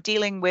are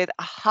dealing with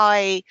a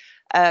high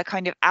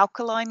kind of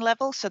alkaline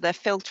level. So they're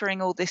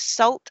filtering all this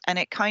salt, and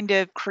it kind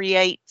of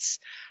creates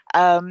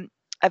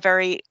a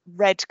very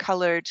red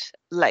colored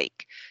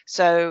lake.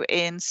 So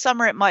in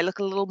summer, it might look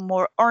a little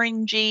more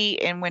orangey.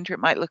 In winter, it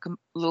might look a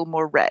little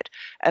more red.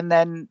 And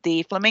then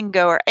the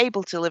flamingo are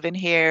able to live in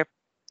here.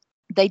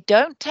 They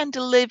don't tend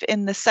to live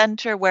in the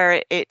center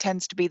where it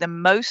tends to be the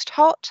most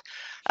hot.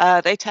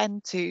 They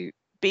tend to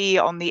be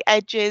on the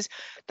edges.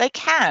 They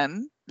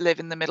can live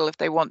in the middle if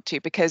they want to,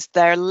 because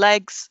their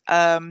legs,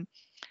 they're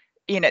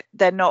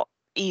not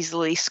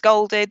easily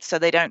scalded, so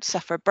they don't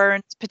suffer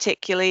burns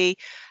particularly.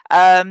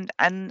 And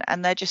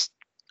they're just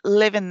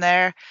living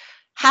there,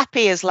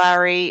 happy as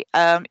Larry,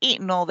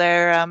 eating all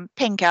their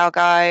pink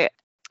algae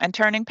and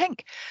turning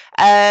pink.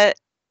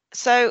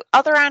 So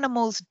other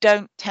animals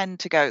don't tend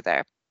to go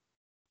there.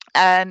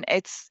 And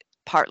it's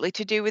partly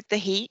to do with the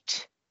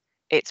heat,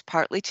 it's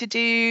partly to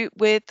do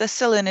with the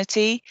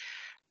salinity,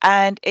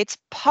 and it's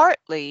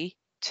partly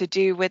to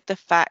do with the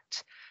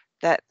fact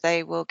that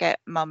they will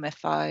get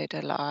mummified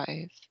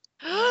alive.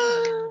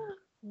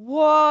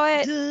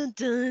 What? Dun,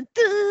 dun,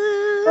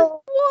 dun.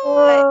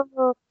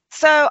 What?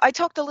 So I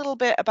talked a little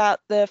bit about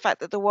the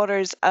fact that the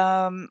water's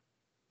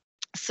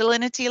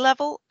salinity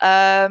level.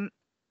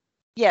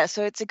 Yeah,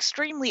 so it's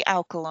extremely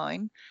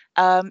alkaline.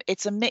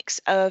 It's a mix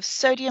of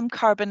sodium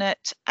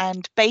carbonate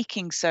and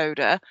baking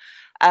soda.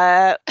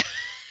 And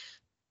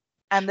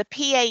the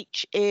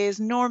pH is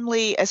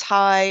normally as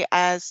high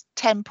as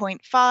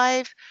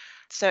 10.5.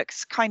 So it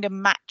kind of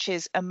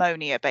matches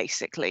ammonia,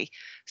 basically.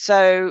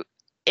 So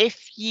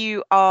if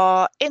you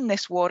are in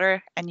this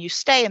water and you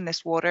stay in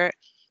this water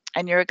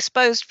and you're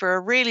exposed for a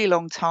really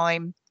long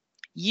time,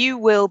 you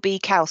will be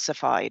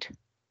calcified.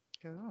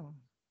 Oh.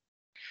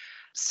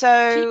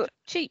 So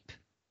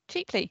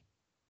Cheaply.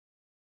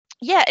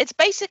 yeah, it's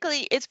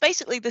basically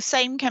the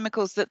same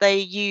chemicals that they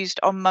used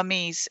on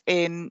mummies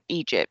in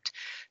Egypt.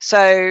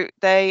 So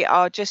they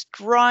are just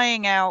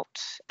drying out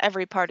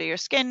every part of your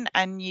skin,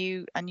 and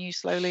you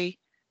slowly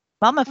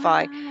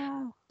mummify.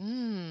 Wow.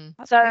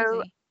 That's So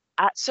crazy.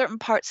 at certain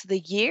parts of the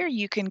year,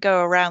 you can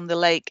go around the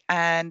lake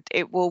and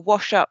it will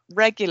wash up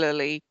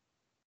regularly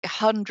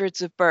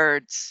hundreds of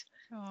birds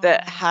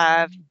that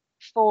have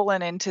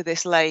fallen into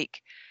this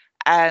lake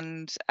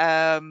and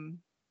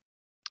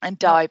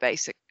die,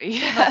 basically.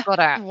 Not got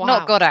out. Wow.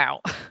 Not got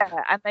out.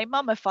 Yeah, and they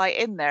mummify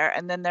in there,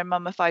 and then their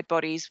mummified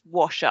bodies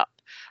wash up.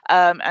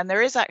 And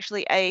there is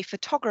actually a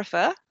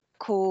photographer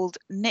called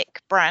Nick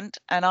Brandt,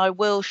 and I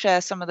will share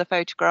some of the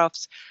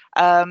photographs,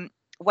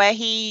 where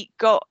he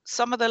got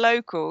some of the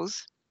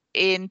locals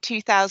in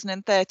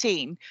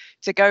 2013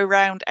 to go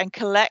around and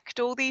collect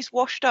all these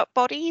washed up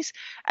bodies,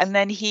 and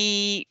then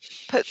he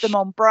put them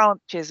on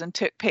branches and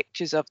took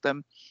pictures of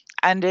them.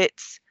 And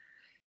it's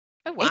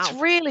Oh wow. it's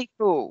really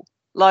cool.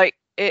 Like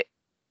it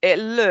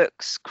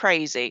looks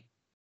crazy.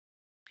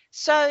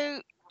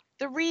 So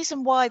the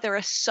reason why there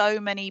are so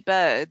many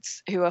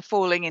birds who are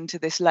falling into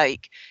this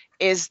lake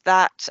is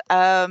that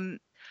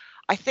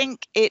I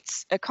think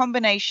it's a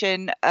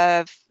combination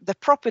of the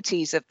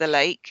properties of the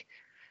lake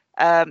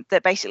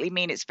that basically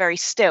mean it's very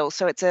still.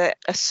 So it's a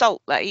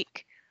salt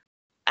lake,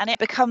 and it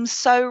becomes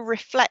so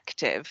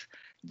reflective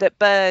that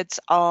birds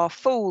are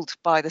fooled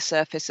by the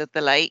surface of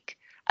the lake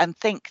and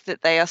think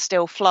that they are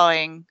still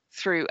flying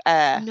through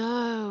air. Oh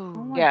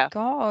No. my Yeah.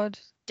 god.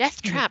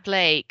 Death Trap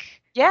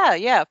Lake.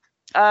 Yeah.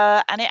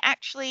 And it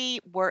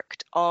actually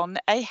worked on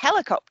a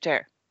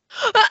helicopter.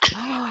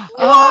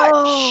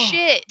 What?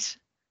 Shit.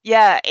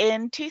 Yeah,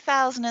 in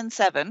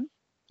 2007,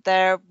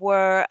 there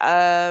were,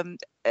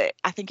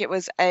 I think it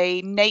was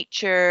a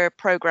nature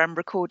program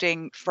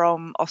recording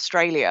from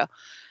Australia,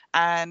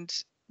 and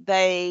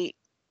the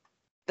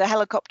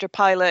helicopter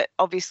pilot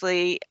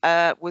obviously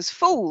was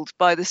fooled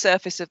by the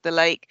surface of the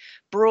lake,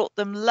 brought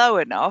them low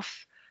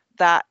enough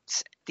that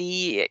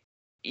the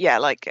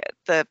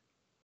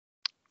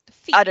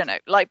Feet. I don't know,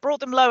 like brought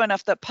them low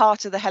enough that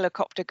part of the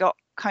helicopter got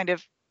kind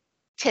of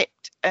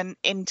tipped and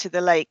into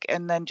the lake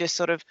and then just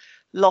sort of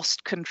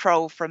lost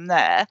control from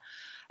there.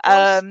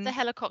 Was the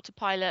helicopter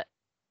pilot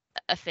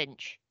a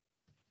Finch?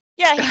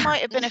 Yeah, he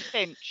might have been a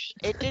Finch.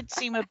 It did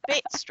seem a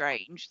bit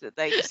strange that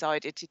they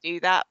decided to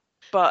do that,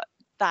 but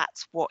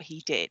that's what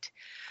he did.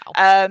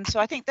 So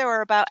I think there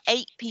were about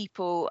 8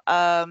 people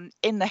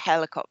in the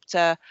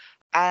helicopter,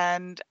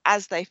 and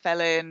as they fell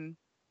in,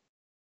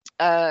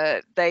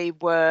 they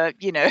were,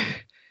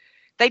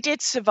 they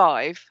did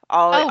survive.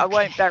 I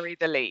won't bury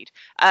the lead.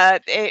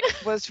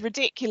 It was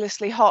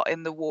ridiculously hot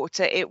in the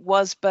water. It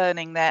was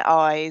burning their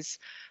eyes.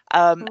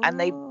 And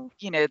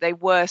they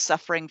were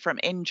suffering from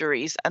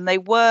injuries, and they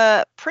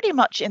were pretty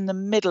much in the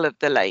middle of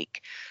the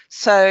lake.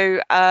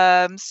 So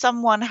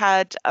someone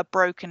had a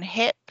broken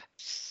hip,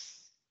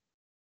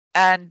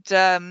 and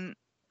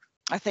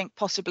I think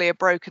possibly a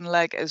broken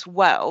leg as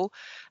well.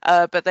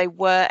 But they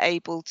were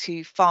able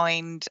to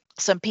find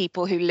some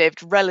people who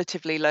lived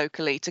relatively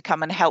locally to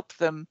come and help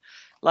them,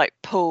 like,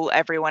 pull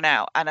everyone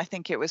out. And I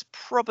think it was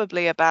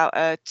probably about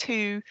a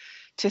 2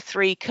 to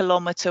 3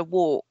 kilometer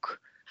walk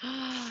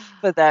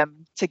for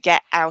them to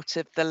get out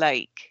of the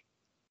lake.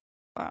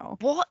 Wow.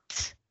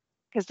 What?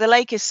 Because the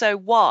lake is so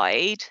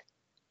wide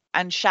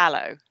and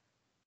shallow.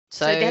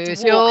 So they had to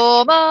it's walk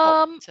your through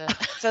mum.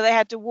 So they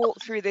had to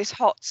walk through this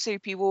hot,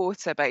 soupy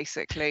water,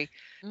 basically,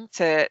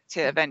 to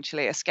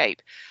eventually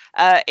escape.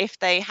 If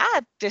they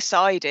had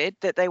decided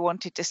that they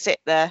wanted to sit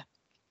there,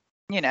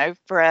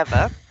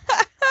 forever.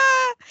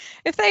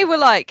 If they were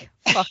like,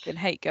 fucking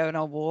hate going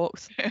on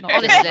walks. Not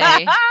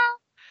Honestly.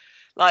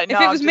 Like, if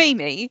no, it was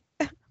me.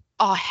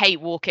 I hate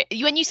walking.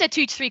 When you said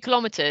 2 to 3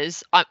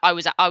 kilometers, I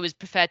was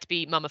prepared to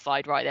be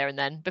mummified right there and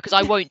then, because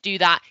I won't do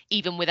that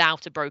even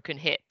without a broken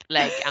hip,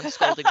 leg, and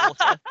scalding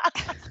water.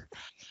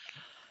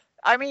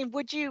 I mean,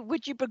 would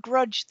you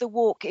begrudge the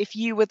walk if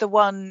you were the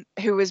one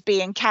who was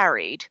being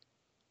carried?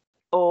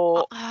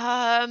 Or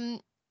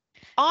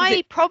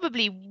I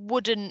probably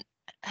wouldn't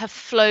have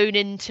flown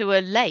into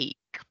a lake,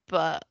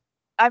 but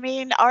I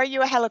mean, are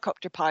you a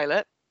helicopter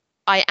pilot?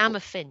 I am a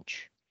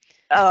Finch.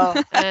 Oh.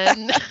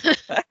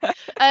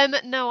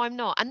 No, I'm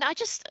not. And I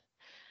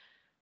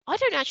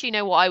don't actually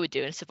know what I would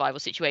do in a survival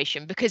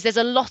situation, because there's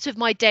a lot of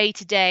my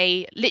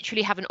day-to-day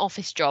literally have an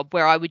office job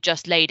where I would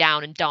just lay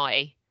down and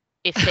die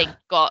if things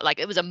got, like,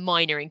 it was a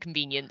minor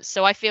inconvenience.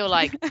 So I feel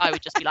like I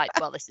would just be like,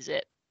 well, this is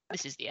it.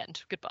 This is the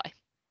end. Goodbye.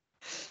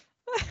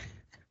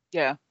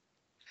 Yeah.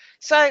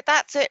 So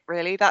that's it,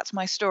 really. That's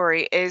my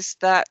story, is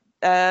that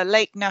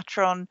Lake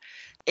Natron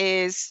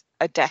is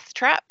a death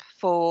trap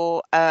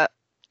for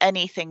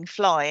anything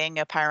flying,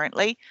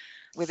 apparently,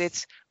 with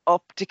its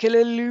optical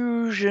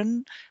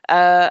illusion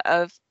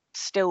of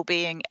still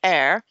being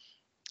air,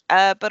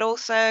 but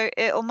also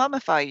it'll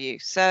mummify you.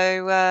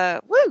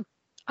 So woo.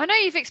 I know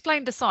you've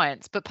explained the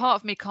science, but part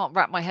of me can't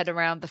wrap my head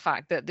around the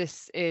fact that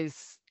this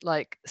is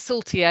like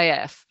salty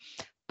AF,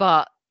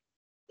 but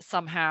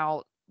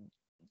somehow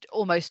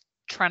almost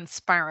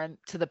transparent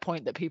to the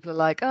point that people are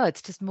like, oh,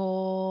 it's just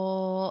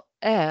more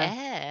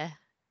air.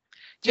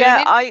 Do you know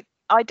what I mean?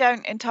 I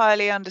don't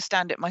entirely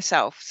understand it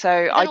myself. So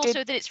And I also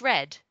did. that it's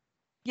red.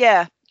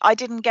 Yeah, I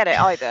didn't get it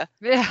either.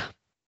 Yeah.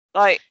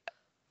 Like,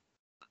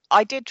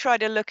 I did try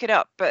to look it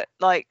up, but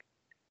like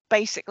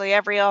basically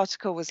every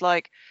article was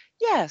like,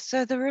 yeah,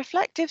 so the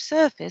reflective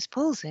surface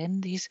pulls in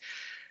these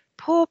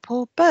poor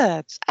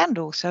birds and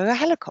also a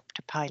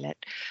helicopter pilot,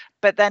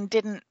 but then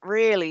didn't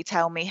really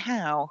tell me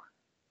how.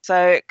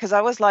 So, because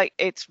I was like,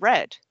 it's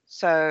red.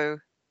 So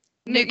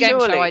New game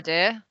surely.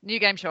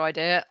 show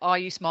idea. Are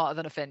you smarter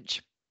than a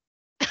Finch?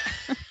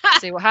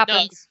 See what happens.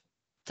 Nice.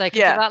 Take it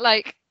to that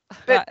lake.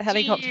 But That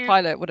helicopter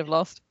pilot would have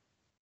lost.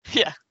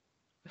 Yeah.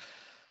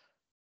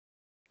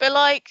 But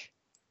like,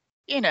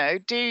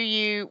 do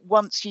you,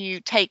 once you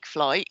take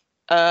flight,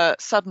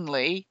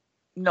 suddenly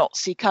not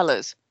see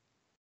colours?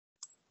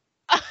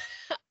 I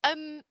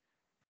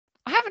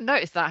haven't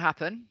noticed that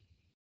happen.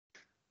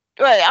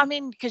 Well, I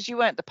mean, because you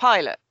weren't the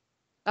pilot.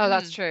 Oh,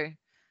 that's true.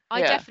 I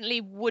Yeah.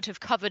 definitely would have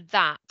covered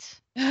that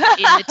in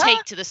the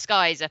Take to the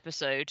Skies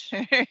episode.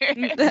 That had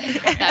been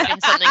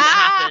something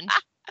that happened.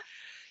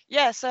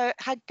 Yeah, so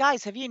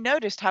guys, have you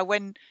noticed how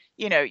when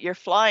you're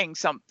flying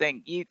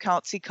something, you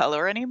can't see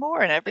color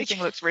anymore and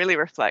everything looks really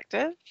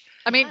reflective?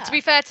 I mean, to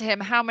be fair to him,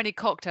 how many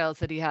cocktails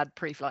had he had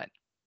pre-flight?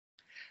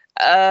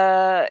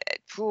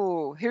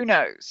 Who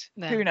knows?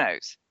 No. Who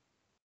knows?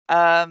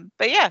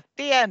 But yeah,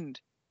 the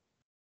end.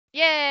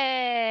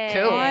 Yay!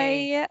 Cool.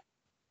 I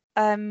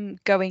am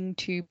going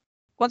to,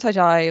 once I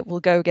die,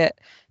 we'll go get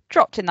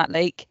dropped in that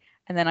lake,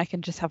 and then I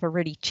can just have a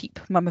really cheap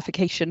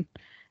mummification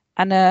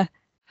and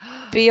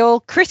be all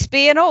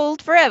crispy and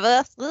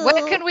forever.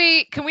 Where can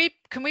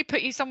we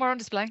put you somewhere on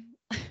display?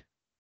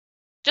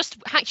 Just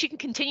she can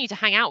continue to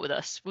hang out with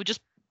us. We'll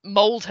just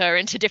mold her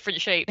into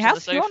different shapes on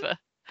House the you want? sofa.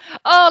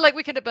 Oh, like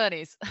Weekend at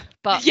Bernie's,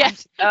 but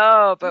Yes.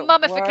 Oh, but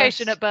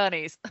mummification worse. at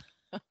Bernie's.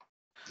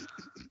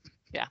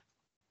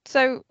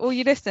 So, all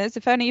you listeners,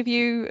 if any of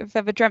you have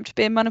ever dreamt of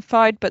being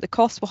mummified, but the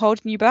costs were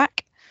holding you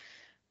back,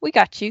 we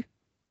got you.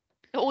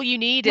 All you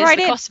need is Right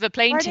the in, cost of a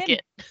plane right in.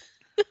 ticket.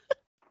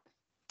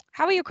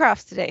 How are your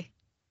crafts today?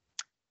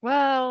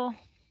 Well,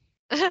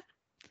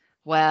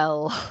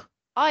 well,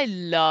 I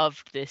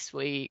loved this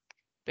week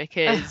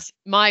because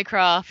my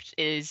craft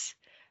is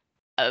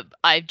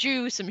I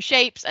drew some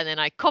shapes and then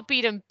I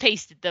copied and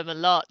pasted them a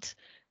lot,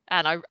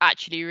 and I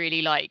actually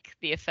really like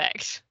the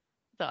effect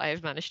that I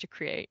have managed to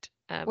create.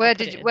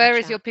 where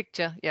is your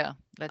picture? Yeah, I'll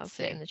let's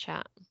put it see. in the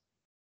chat.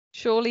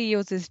 Surely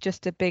yours is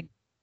just a big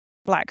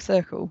black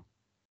circle.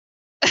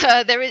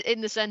 There is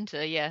in the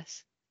center,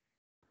 yes.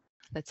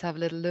 Let's have a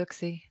little look.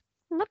 See.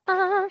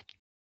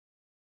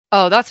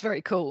 Oh, that's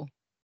very cool.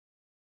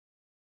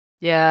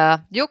 Yeah,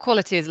 your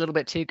quality is a little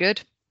bit too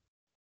good.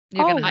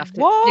 You're gonna have to.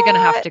 You're gonna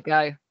have what? to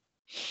go.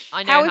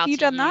 I know How how have you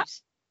to done that?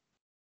 use.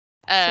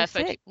 So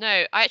sick. No,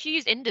 I actually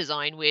used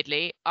InDesign.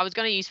 Weirdly, I was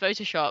going to use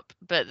Photoshop,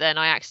 but then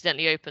I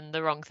accidentally opened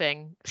the wrong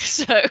thing.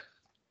 So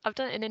I've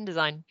done it in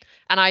InDesign,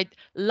 and I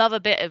love a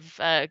bit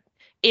of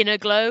inner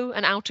glow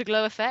and outer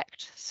glow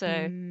effect. So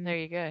there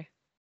you go.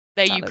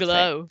 There That you looks sick.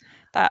 glow.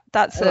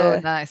 That's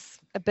Nice.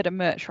 a bit of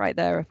merch right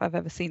there if I've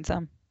ever seen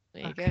some.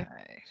 There you Okay. go.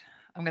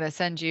 I'm gonna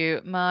send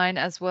you mine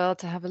as well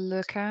to have a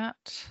look at.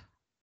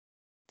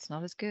 It's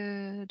not as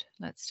good.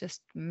 Let's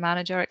just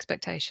manage our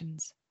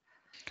expectations.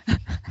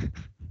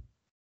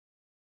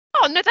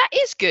 Oh no, that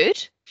is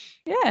good.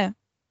 Yeah.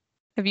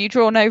 Have you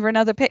drawn over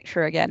another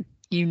picture again?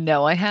 You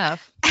know I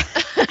have.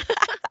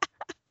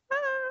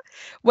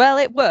 Well,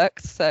 it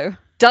works, so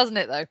Doesn't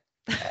it though?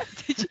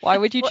 why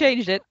would you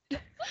change it?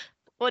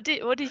 What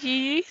did you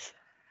use?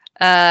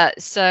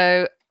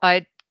 So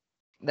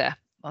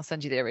I'll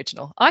send you the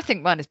original. I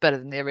think mine is better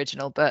than the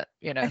original, but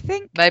you know,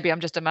 maybe I'm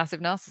just a massive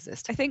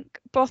narcissist. I think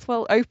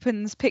Bothwell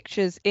opens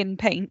pictures in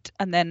Paint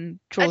and then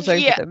draws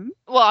over them.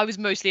 Well, I was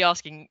mostly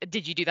asking,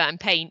 did you do that in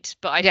Paint?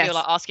 But I feel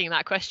like asking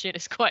that question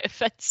is quite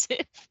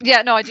offensive.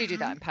 Yeah, no, I do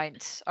that in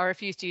Paint. I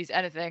refuse to use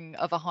anything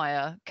of a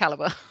higher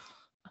caliber.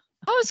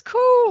 Oh, it's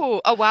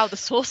cool. Oh wow, the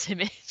source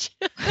image.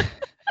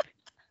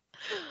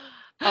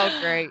 Oh,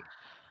 great.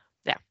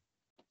 Yeah.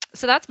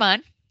 So that's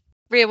mine.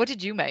 Ria, what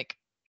did you make?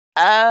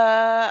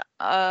 I'm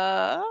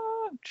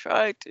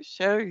trying to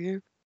show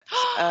you.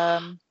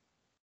 I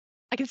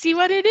can see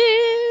what it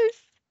is.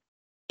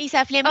 It's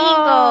a flamingo.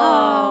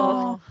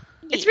 Oh,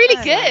 it's really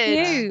I good.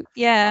 like cute.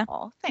 Yeah.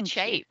 Oh, Good thank you.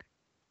 shape.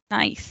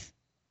 Nice.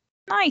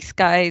 Nice,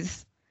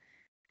 guys.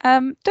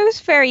 Those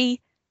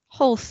very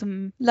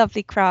wholesome,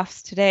 lovely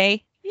crafts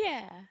today.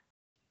 Yeah.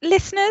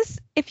 Listeners,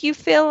 if you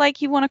feel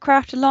like you want to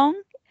craft along,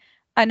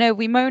 I know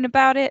we moan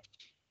about it.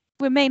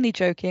 We're mainly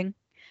joking.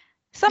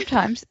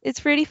 Sometimes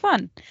it's really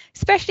fun.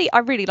 Especially, I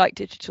really like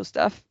digital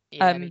stuff.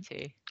 Yeah, me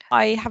too.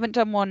 I haven't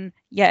done one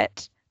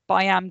yet, but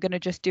I am going to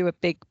just do a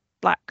big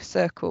black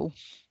circle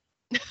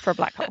for a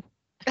black hole.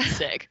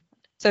 Sick.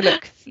 So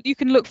look, you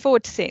can look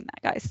forward to seeing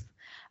that, guys.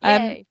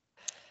 Yay.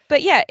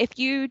 But yeah, if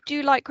you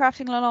do like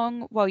crafting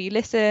along while you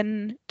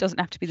listen, doesn't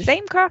have to be the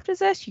same craft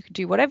as us. You can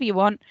do whatever you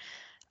want.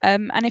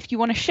 And if you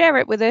want to share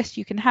it with us,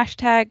 you can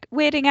hashtag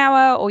Weirding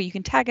Hour, or you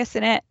can tag us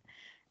in it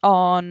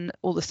on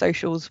all the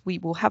socials. We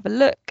will have a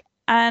look.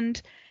 And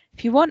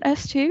if you want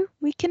us to,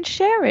 we can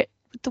share it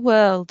with the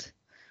world,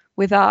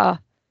 with our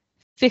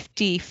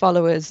 50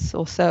 followers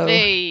or so.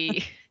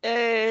 Hey.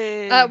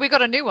 Hey. We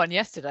got a new one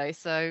yesterday,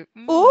 so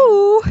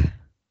Ooh, it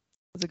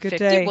was a good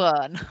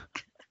 51. day.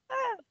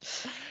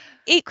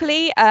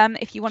 Equally,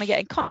 if you want to get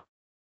in contact,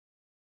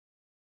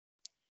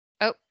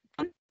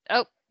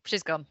 Oh,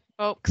 she's gone.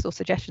 or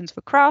suggestions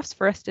for crafts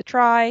for us to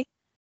try.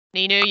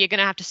 Ninu, you're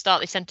gonna have to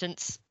start the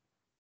sentence.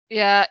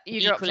 Yeah,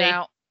 you dropped Equally.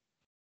 out.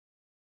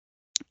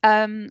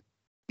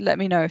 Let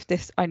me know if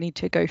I need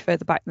to go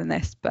further back than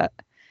this, but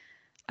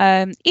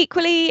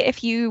equally,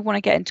 if you want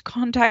to get into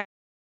contact,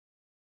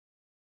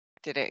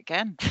 Did it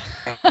again.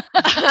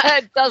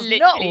 It does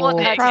not Literally want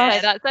her to craft.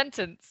 say that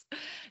sentence.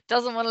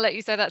 Doesn't want to let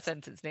you say that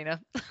sentence, Nina.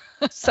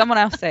 someone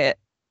else say it.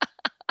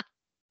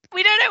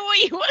 We don't know what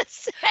you want to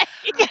say.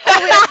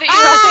 All we have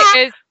that you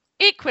think is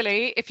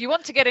equally, if you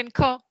want to get in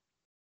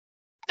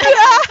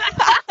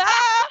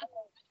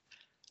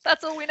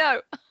that's all we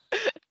know.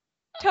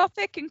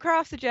 Topic and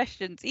craft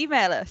suggestions,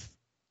 email us.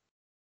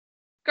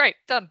 Great,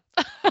 done.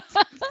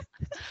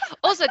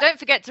 Also, don't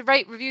forget to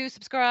rate, review,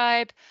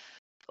 subscribe,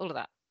 all of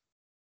that.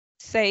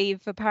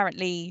 Save,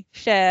 apparently,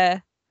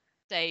 share,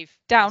 Save.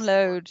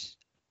 download,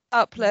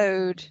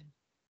 upload,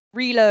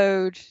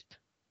 reload.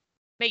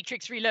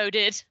 Matrix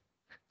Reloaded.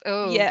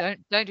 Oh, Yeah.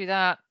 don't do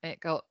that. It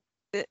got.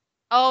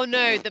 Oh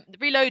no, the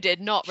Reloaded,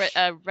 not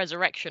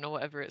Resurrection or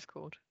whatever it's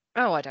called.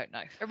 Oh, I don't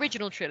know.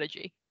 Original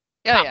trilogy.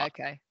 Oh Come yeah, on.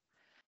 okay.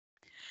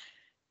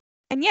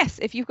 And yes,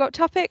 if you've got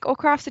topic or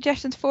craft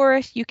suggestions for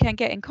us, you can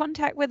get in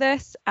contact with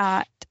us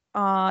at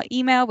our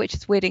email, which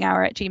is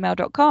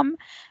weirdinghour@gmail.com.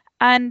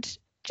 And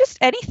just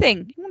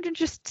anything. You want to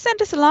just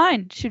send us a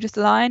line, shoot us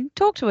a line,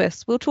 talk to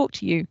us. We'll talk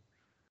to you.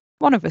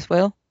 One of us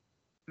will.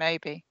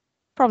 Maybe.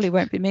 Probably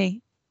won't be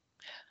me.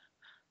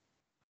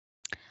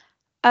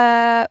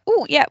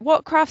 Oh yeah,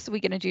 what crafts are we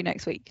going to do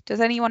next week? Does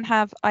anyone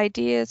have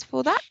ideas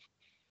for that?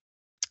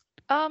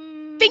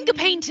 Finger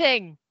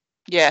painting.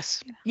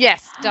 Yes.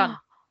 Yes, done.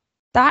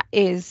 That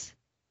is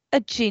a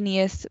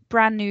genius,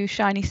 brand new,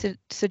 shiny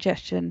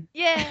suggestion.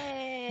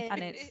 Yay!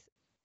 And it's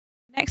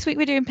next week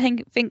we're doing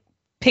finger fainting.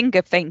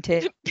 Finger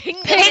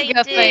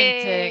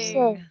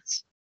fainting.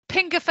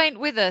 Finger faint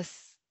with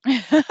us.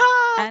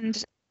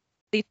 And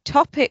the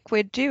topic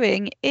we're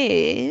doing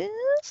is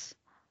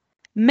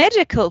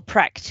medical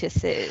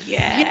practices.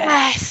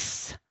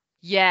 Yes.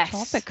 Yes.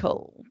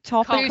 Topical.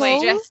 Who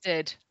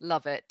suggested?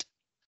 Love it.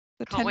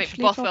 Can't wait for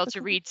Potentially Bothwell to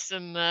topical. read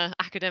some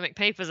academic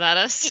papers at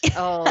us.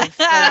 Oh,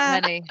 so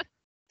many.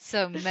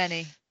 So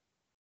many.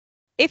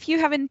 If you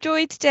have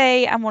enjoyed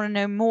today and want to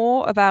know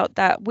more about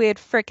that weird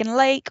frickin'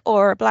 lake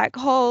or a black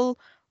hole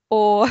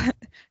or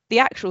the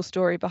actual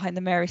story behind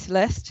the Mary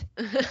Celeste,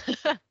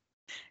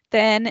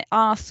 then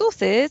our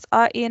sources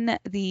are in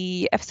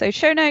the episode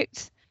show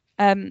notes.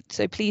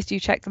 So please do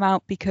check them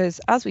out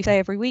because, as we say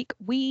every week,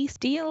 we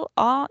steal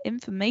our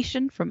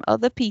information from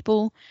other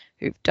people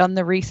who've done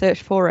the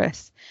research for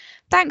us.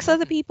 Thanks,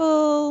 other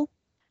people.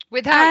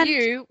 Without And-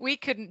 you, we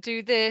couldn't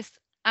do this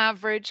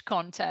average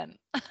content.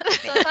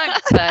 So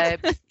thanks,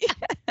 babes.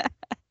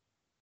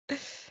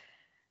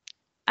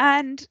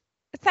 And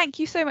thank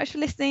you so much for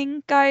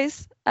listening,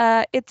 guys.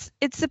 It's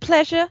a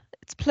pleasure.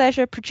 It's a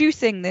pleasure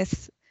producing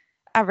this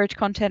average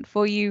content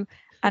for you,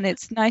 and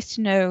it's nice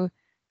to know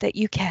that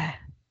you care.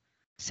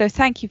 So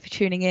thank you for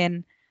tuning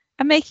in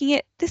and making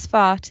it this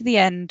far to the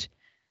end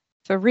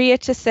for Rhea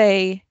to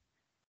say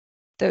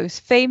those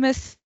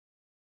famous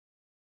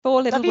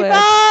 4 little Love you, words.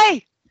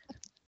 bye.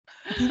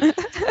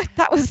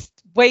 That was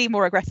way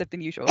more aggressive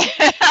than usual.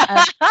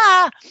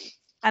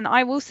 And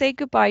I will say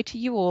goodbye to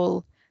you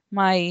all,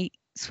 my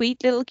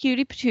sweet little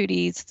cutie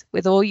patooties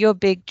with all your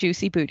big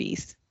juicy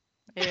booties.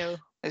 Ew.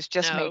 It's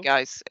just No. me,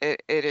 guys.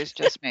 It is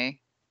just me.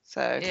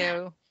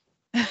 So.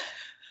 Ew.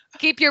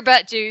 Keep your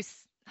butt juice.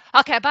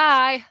 Okay,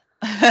 bye.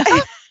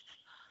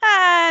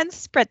 And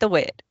spread the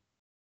word.